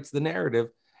rewrites the narrative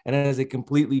and has a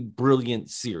completely brilliant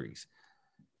series.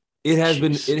 It has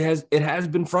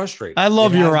been frustrating. I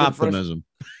love your optimism.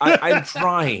 I'm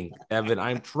trying, Evan.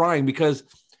 I'm trying because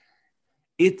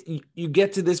you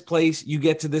get to this place, you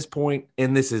get to this point,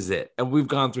 and this is it. And we've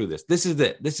gone through this. This is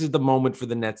it. This is the moment for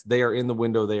the Nets. They are in the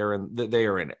window. They are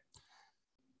in it.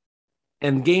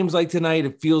 And games like tonight,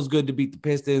 it feels good to beat the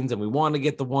Pistons, and we want to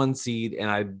get the 1 seed.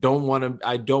 And I don't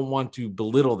want to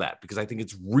belittle that because I think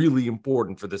it's really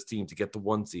important for this team to get the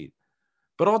 1 seed.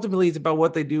 But ultimately, it's about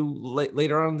what they do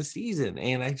later on in the season.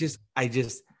 And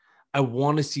I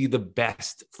want to see the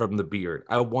best from the Beard.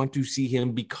 I want to see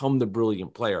him become the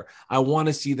brilliant player. I want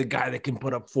to see the guy that can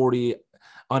put up 40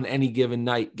 on any given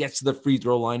night, gets to the free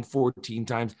throw line 14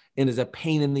 times, and is a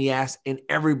pain in the ass, and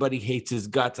everybody hates his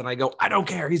guts. And I go, I don't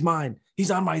care. He's mine.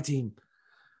 He's on my team.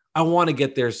 I want to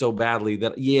get there so badly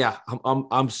that, yeah,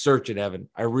 I'm searching, Evan.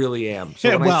 I really am.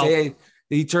 So when I say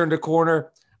he turned a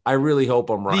corner, I really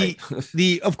hope I'm right.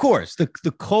 Of course,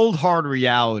 the cold hard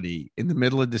reality in the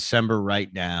middle of December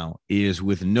right now is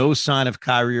with no sign of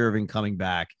Kyrie Irving coming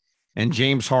back and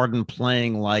James Harden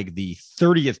playing like the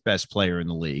 30th best player in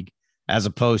the league, as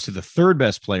opposed to the 3rd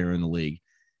best player in the league.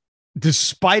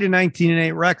 Despite a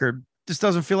 19-8 record, this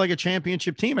doesn't feel like a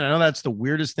championship team. And I know that's the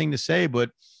weirdest thing to say, but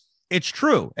it's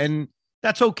true. And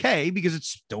that's okay because it's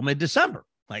still mid-December.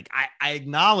 Like I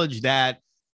acknowledge that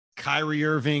Kyrie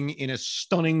Irving, in a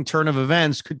stunning turn of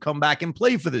events, could come back and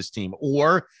play for this team,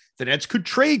 or the Nets could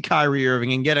trade Kyrie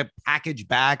Irving and get a package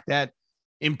back that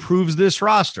improves this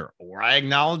roster. Or I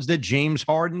acknowledge that James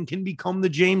Harden can become the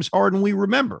James Harden we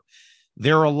remember.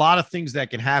 There are a lot of things that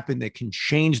can happen that can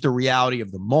change the reality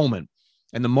of the moment.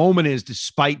 And the moment is,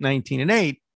 despite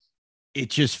 19-8, it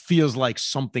just feels like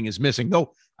something is missing.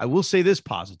 Though I will say this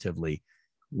positively,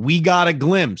 we got a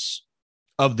glimpse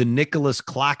of the Nicholas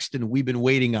Claxton we've been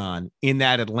waiting on in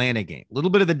that Atlanta game. A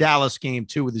little bit of the Dallas game,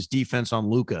 too, with his defense on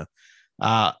Luka.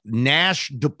 Nash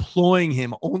deploying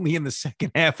him only in the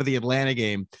second half of the Atlanta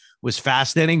game was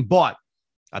fascinating. But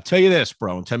I'll tell you this,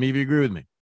 bro, and tell me if you agree with me.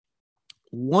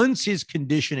 Once his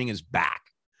conditioning is back,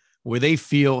 where they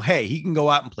feel, hey, he can go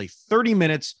out and play 30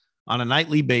 minutes on a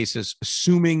nightly basis,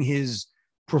 assuming his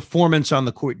performance on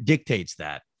the court dictates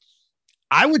that,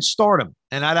 I would start him,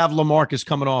 and I'd have LaMarcus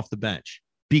coming off the bench,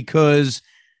 because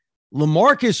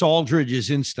LaMarcus Aldridge is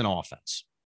instant offense.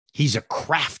 He's a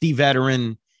crafty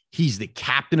veteran. He's the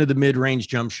captain of the mid-range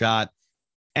jump shot.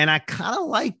 And I kind of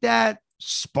like that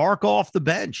spark off the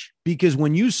bench, because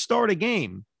when you start a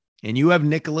game and you have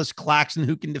Nicholas Claxton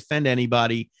who can defend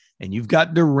anybody, and you've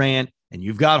got Durant, and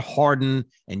you've got Harden,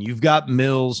 and you've got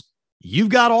Mills, you've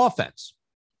got offense.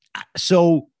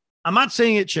 So I'm not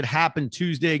saying it should happen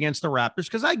Tuesday against the Raptors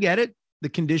because I get it. The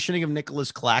conditioning of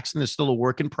Nicholas Claxton is still a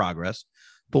work in progress.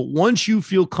 But once you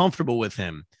feel comfortable with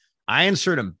him, I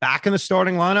insert him back in the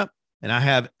starting lineup, and I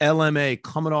have LMA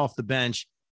coming off the bench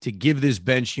to give this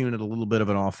bench unit a little bit of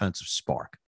an offensive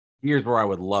spark. Here's where I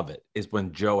would love it is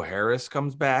when Joe Harris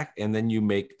comes back, and then you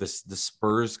make the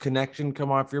Spurs connection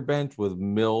come off your bench with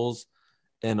Mills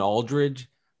and Aldridge.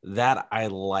 That I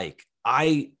like.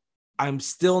 I'm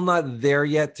still not there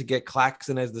yet to get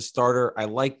Claxton as the starter. I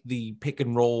like the pick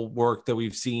and roll work that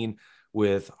we've seen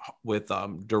with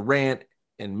Durant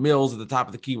and Mills at the top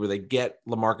of the key, where they get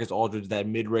LaMarcus Aldridge that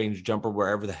mid-range jumper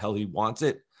wherever the hell he wants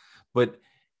it. But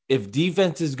if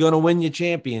defense is going to win you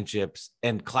championships,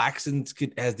 and Claxton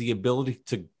has the ability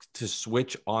to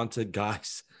switch onto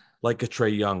guys like a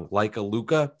Trae Young, like a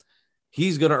Luka,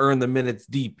 he's going to earn the minutes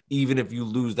deep, even if you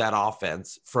lose that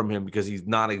offense from him because he's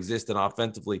non-existent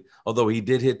offensively, although he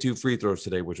did hit 2 free throws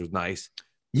today, which was nice.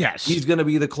 Yes. He's going to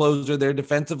be the closer there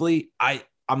defensively.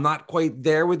 I'm not quite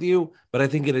there with you, but I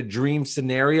think in a dream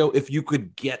scenario, if you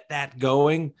could get that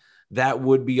going, that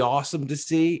would be awesome to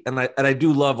see. And I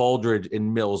do love Aldridge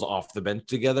and Mills off the bench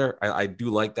together. I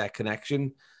do like that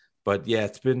connection. But yeah,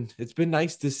 it's been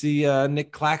nice to see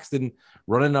Nick Claxton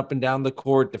running up and down the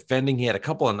court, defending. He had a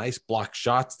couple of nice block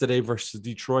shots today versus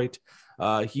Detroit.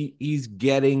 He's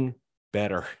getting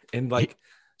better, and like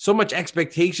so much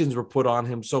expectations were put on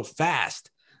him so fast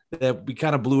that we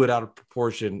kind of blew it out of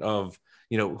proportion of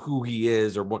who he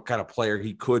is or what kind of player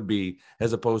he could be,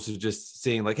 as opposed to just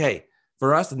saying like, hey,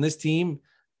 for us and this team,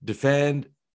 defend,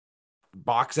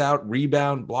 box out,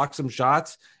 rebound, block some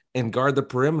shots, and guard the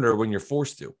perimeter when you're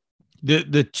forced to.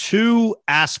 The two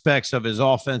aspects of his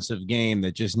offensive game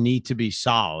that just need to be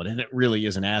solid, and it really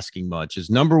isn't asking much, is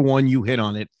number one, you hit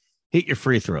on it, hit your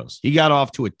free throws. He got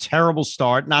off to a terrible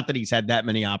start. Not that he's had that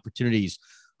many opportunities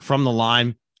from the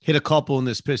line, hit a couple in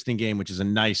this Piston game, which is a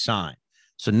nice sign.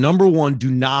 So number one, do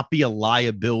not be a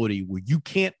liability where you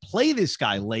can't play this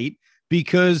guy late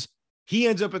because he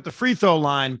ends up at the free throw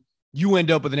line. You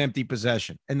end up with an empty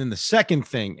possession. And then the second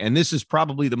thing, and this is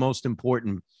probably the most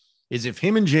important, is if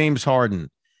him and James Harden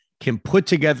can put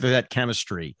together that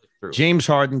chemistry, True. James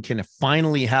Harden can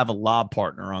finally have a lob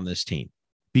partner on this team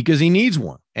because he needs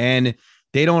one. And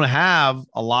they don't have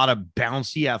a lot of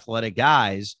bouncy athletic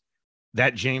guys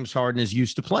that James Harden is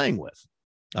used to playing with.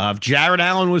 If Jared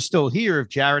Allen was still here, if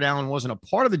Jared Allen wasn't a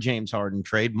part of the James Harden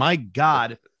trade, my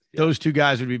God, those two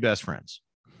guys would be best friends.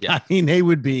 Yeah. I mean, they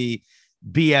would be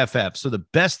BFF. So the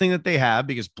best thing that they have,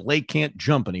 because Blake can't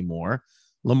jump anymore,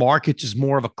 LaMarcus is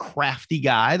more of a crafty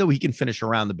guy, though he can finish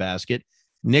around the basket.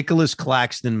 Nicholas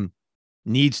Claxton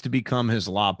needs to become his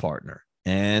lob partner.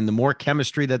 And the more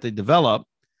chemistry that they develop,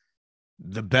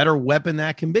 the better weapon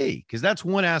that can be. Because that's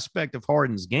one aspect of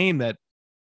Harden's game that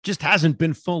just hasn't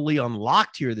been fully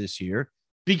unlocked here this year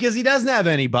because he doesn't have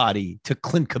anybody to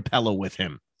Clint Capella with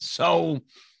him. So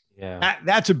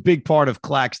that's a big part of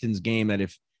Claxton's game, that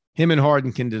if him and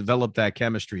Harden can develop that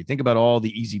chemistry, think about all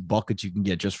the easy buckets you can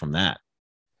get just from that.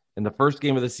 In the first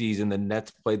game of the season, the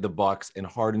Nets played the Bucks, and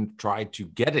Harden tried to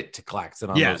get it to Claxton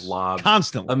on those lobs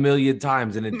constantly, a million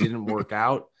times, and it didn't work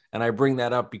out. And I bring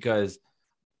that up because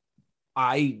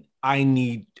I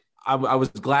was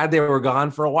glad they were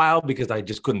gone for a while because I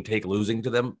just couldn't take losing to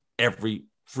them every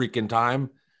freaking time.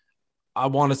 I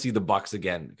want to see the Bucks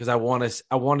again because I want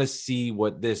to see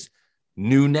what this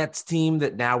new Nets team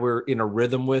that now we're in a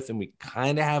rhythm with, and we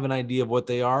kind of have an idea of what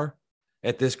they are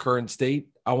at this current state.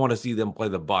 I want to see them play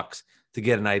the Bucks to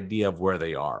get an idea of where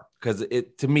they are. Because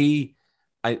to me,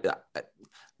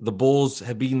 the Bulls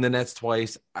have beaten the Nets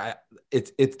twice.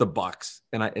 It's the Bucks,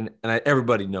 and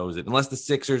everybody knows it. Unless the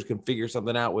Sixers can figure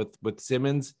something out with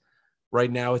Simmons,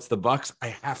 right now it's the Bucks.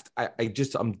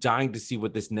 I'm dying to see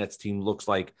what this Nets team looks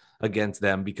like against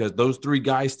them because those three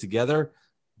guys together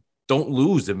don't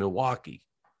lose in Milwaukee.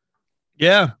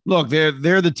 Yeah, look,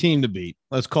 they're the team to beat.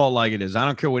 Let's call it like it is. I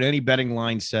don't care what any betting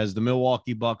line says. The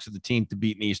Milwaukee Bucks are the team to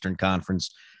beat in the Eastern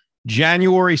Conference.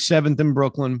 January 7th in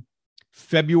Brooklyn,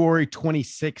 February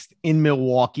 26th in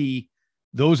Milwaukee.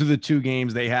 Those are the two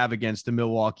games they have against the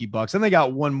Milwaukee Bucks. And they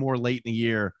got one more late in the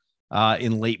year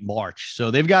in late March.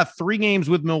 So they've got 3 games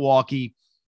with Milwaukee.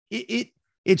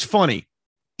 It's funny.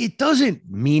 It doesn't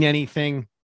mean anything,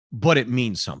 but it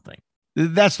means something.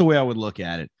 That's the way I would look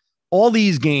at it. All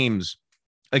these games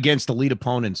against elite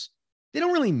opponents, they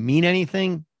don't really mean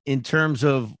anything in terms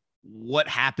of what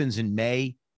happens in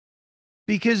May.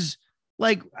 Because,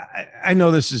 like, I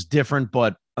know this is different,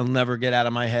 but I'll never get out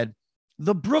of my head.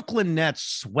 The Brooklyn Nets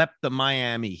swept the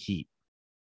Miami Heat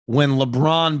when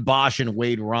LeBron, Bosh, and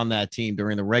Wade were on that team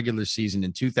during the regular season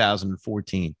in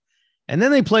 2014. And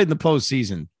then they played in the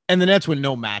postseason, and the Nets were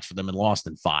no match for them and lost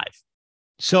in 5.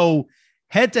 So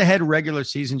head-to-head regular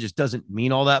season just doesn't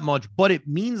mean all that much, but it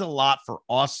means a lot for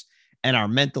us and our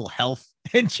mental health.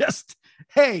 And just,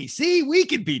 hey, see, we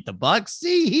can beat the Bucks.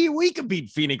 See, here we can beat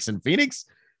Phoenix and Phoenix.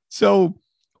 So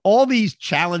all these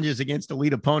challenges against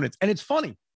elite opponents. And it's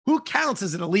funny, who counts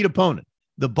as an elite opponent?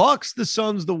 The Bucks, the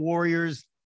Suns, the Warriors,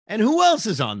 and who else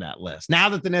is on that list? Now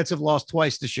that the Nets have lost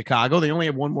twice to Chicago, they only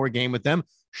have one more game with them.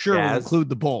 Sure, we'll include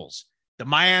the Bulls. The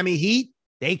Miami Heat,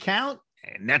 they count,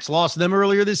 and Nets lost to them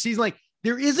earlier this season. Like,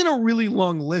 there isn't a really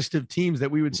long list of teams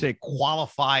that we would say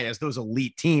qualify as those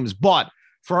elite teams, but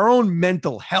for our own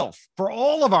mental health, for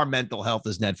all of our mental health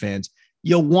as Net fans,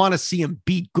 you'll want to see them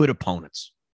beat good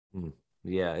opponents.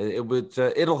 Yeah, it would.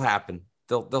 It'll happen.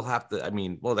 They'll have to. I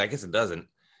mean, well, I guess it doesn't.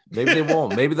 Maybe they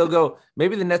won't. Maybe they'll go.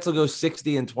 Maybe the Nets will go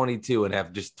 60-22 and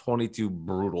have just 22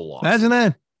 brutal losses. Imagine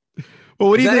that. Well,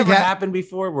 what do you think happened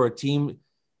before? Where a team?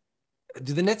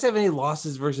 Do the Nets have any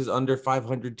losses versus under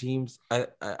 500 teams?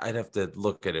 I'd have to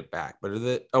look at it back. But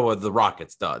the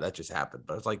Rockets? Duh, that just happened.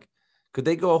 But it's like, could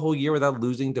they go a whole year without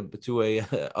losing to a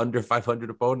under 500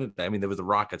 opponent? I mean, there was the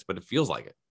Rockets, but it feels like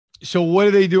it. So what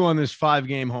do they do on this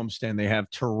 5-game homestand? They have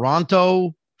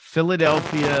Toronto,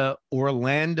 Philadelphia,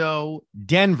 Orlando,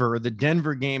 Denver. The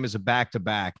Denver game is a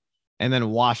back-to-back, and then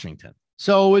Washington.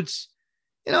 So it's,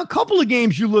 a couple of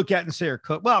games you look at and say are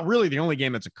cooked. Well, really, the only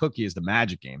game that's a cookie is the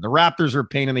Magic game. The Raptors are a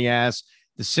pain in the ass.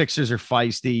 The Sixers are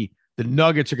feisty. The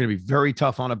Nuggets are going to be very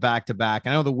tough on a back-to-back.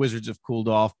 I know the Wizards have cooled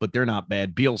off, but they're not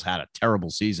bad. Beal's had a terrible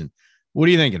season. What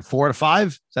are you thinking? 4-5?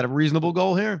 Is that a reasonable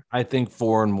goal here? I think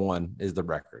 4-1 is the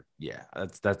record. Yeah,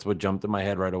 that's what jumped in my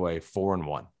head right away.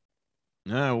 4-1.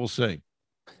 No, we'll see.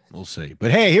 We'll see.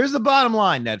 But hey, here's the bottom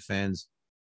line, Net fans.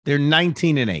 They're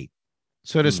 19-8.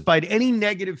 So despite any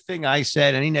negative thing I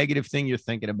said, any negative thing you're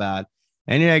thinking about,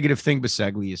 any negative thing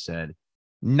Biseglia said,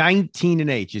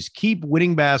 19-8. Just keep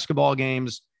winning basketball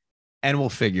games and we'll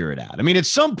figure it out. I mean, at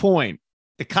some point,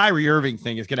 the Kyrie Irving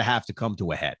thing is going to have to come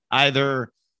to a head.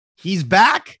 Either he's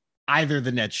back, either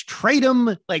the Nets trade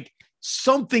him. Like,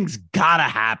 something's got to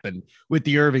happen with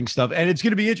the Irving stuff. And it's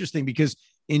going to be interesting because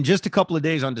in just a couple of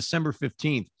days on December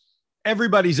 15th,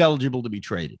 everybody's eligible to be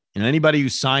traded. And anybody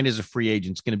who's signed as a free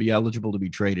agent is going to be eligible to be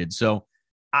traded. So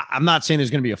I'm not saying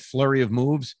there's going to be a flurry of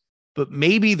moves, but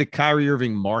maybe the Kyrie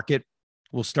Irving market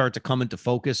will start to come into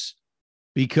focus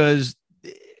because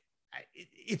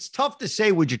it's tough to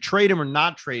say, would you trade him or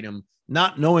not trade him,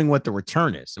 not knowing what the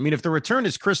return is. I mean, if the return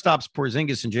is Kristaps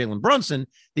Porzingis and Jalen Brunson,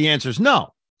 the answer is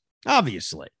no,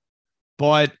 obviously.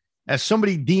 But as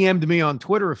somebody DM'd me on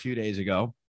Twitter a few days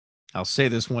ago, I'll say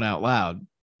this one out loud.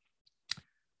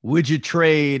 Would you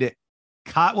trade,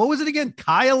 what was it again?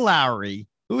 Kyle Lowry.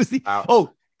 Who was the,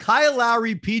 Kyle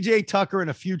Lowry, PJ Tucker, and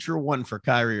a future one for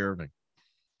Kyrie Irving.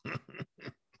 I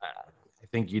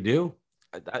think you do.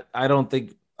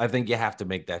 I think you have to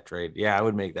make that trade. Yeah, I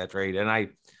would make that trade. And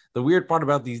the weird part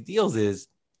about these deals is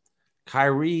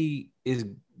Kyrie has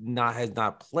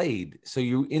not played. So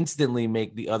you instantly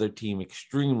make the other team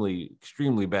extremely,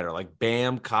 extremely better. Like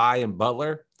Bam, Kai, and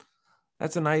Butler.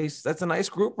 That's a nice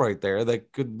group right there.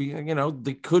 That could be,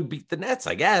 they could beat the Nets,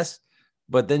 I guess.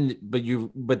 But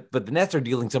the Nets are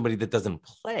dealing somebody that doesn't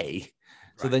play.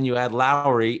 So then you add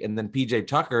Lowry, and then PJ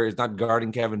Tucker is not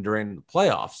guarding Kevin Durant in the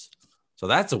playoffs. So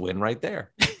that's a win right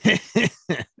there.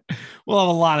 We'll have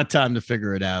a lot of time to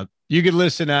figure it out. You could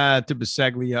listen to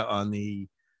Biseglia on the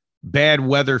Bad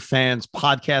Weather Fans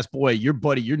podcast. Boy, your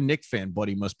Knick fan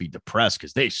buddy must be depressed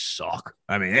because they suck.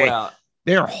 I mean,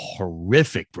 they're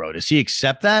horrific, bro. Does he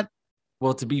accept that?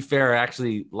 Well, to be fair,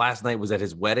 actually, last night was at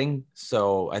his wedding,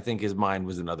 so I think his mind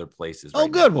was in other places. Oh,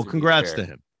 good. Well, congrats to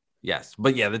him. Yes,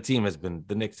 but yeah, the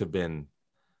Knicks have been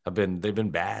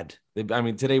bad.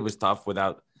 Today was tough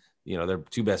without, their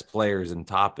two best players in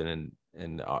Toppin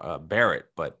and Barrett,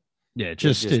 but yeah,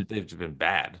 they've been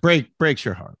bad. Breaks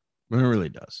your heart. It really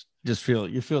does.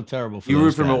 You feel terrible for you.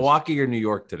 Root for Milwaukee or New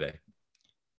York today?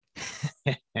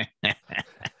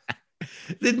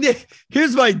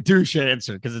 Here's my douche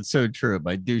answer because it's so true.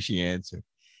 My douchey answer.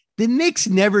 The Knicks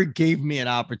never gave me an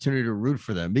opportunity to root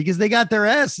for them because they got their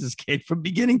asses kicked from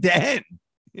beginning to end.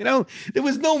 There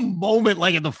was no moment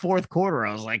like in the fourth quarter.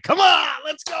 I was like, come on,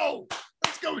 let's go,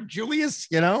 Julius.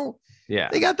 Yeah,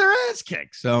 they got their ass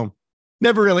kicked. So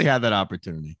never really had that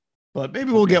opportunity, but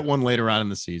maybe we'll get one later on in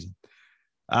the season.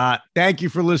 Thank you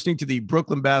for listening to the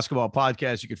Brooklyn Basketball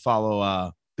Podcast. You can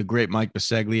follow the great Mike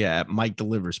Biseglia at Mike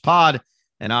Delivers Pod.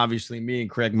 And obviously me and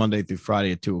Craig Monday through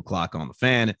Friday at 2:00 on the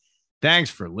Fan. Thanks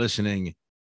for listening,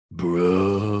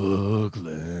 Brooklyn.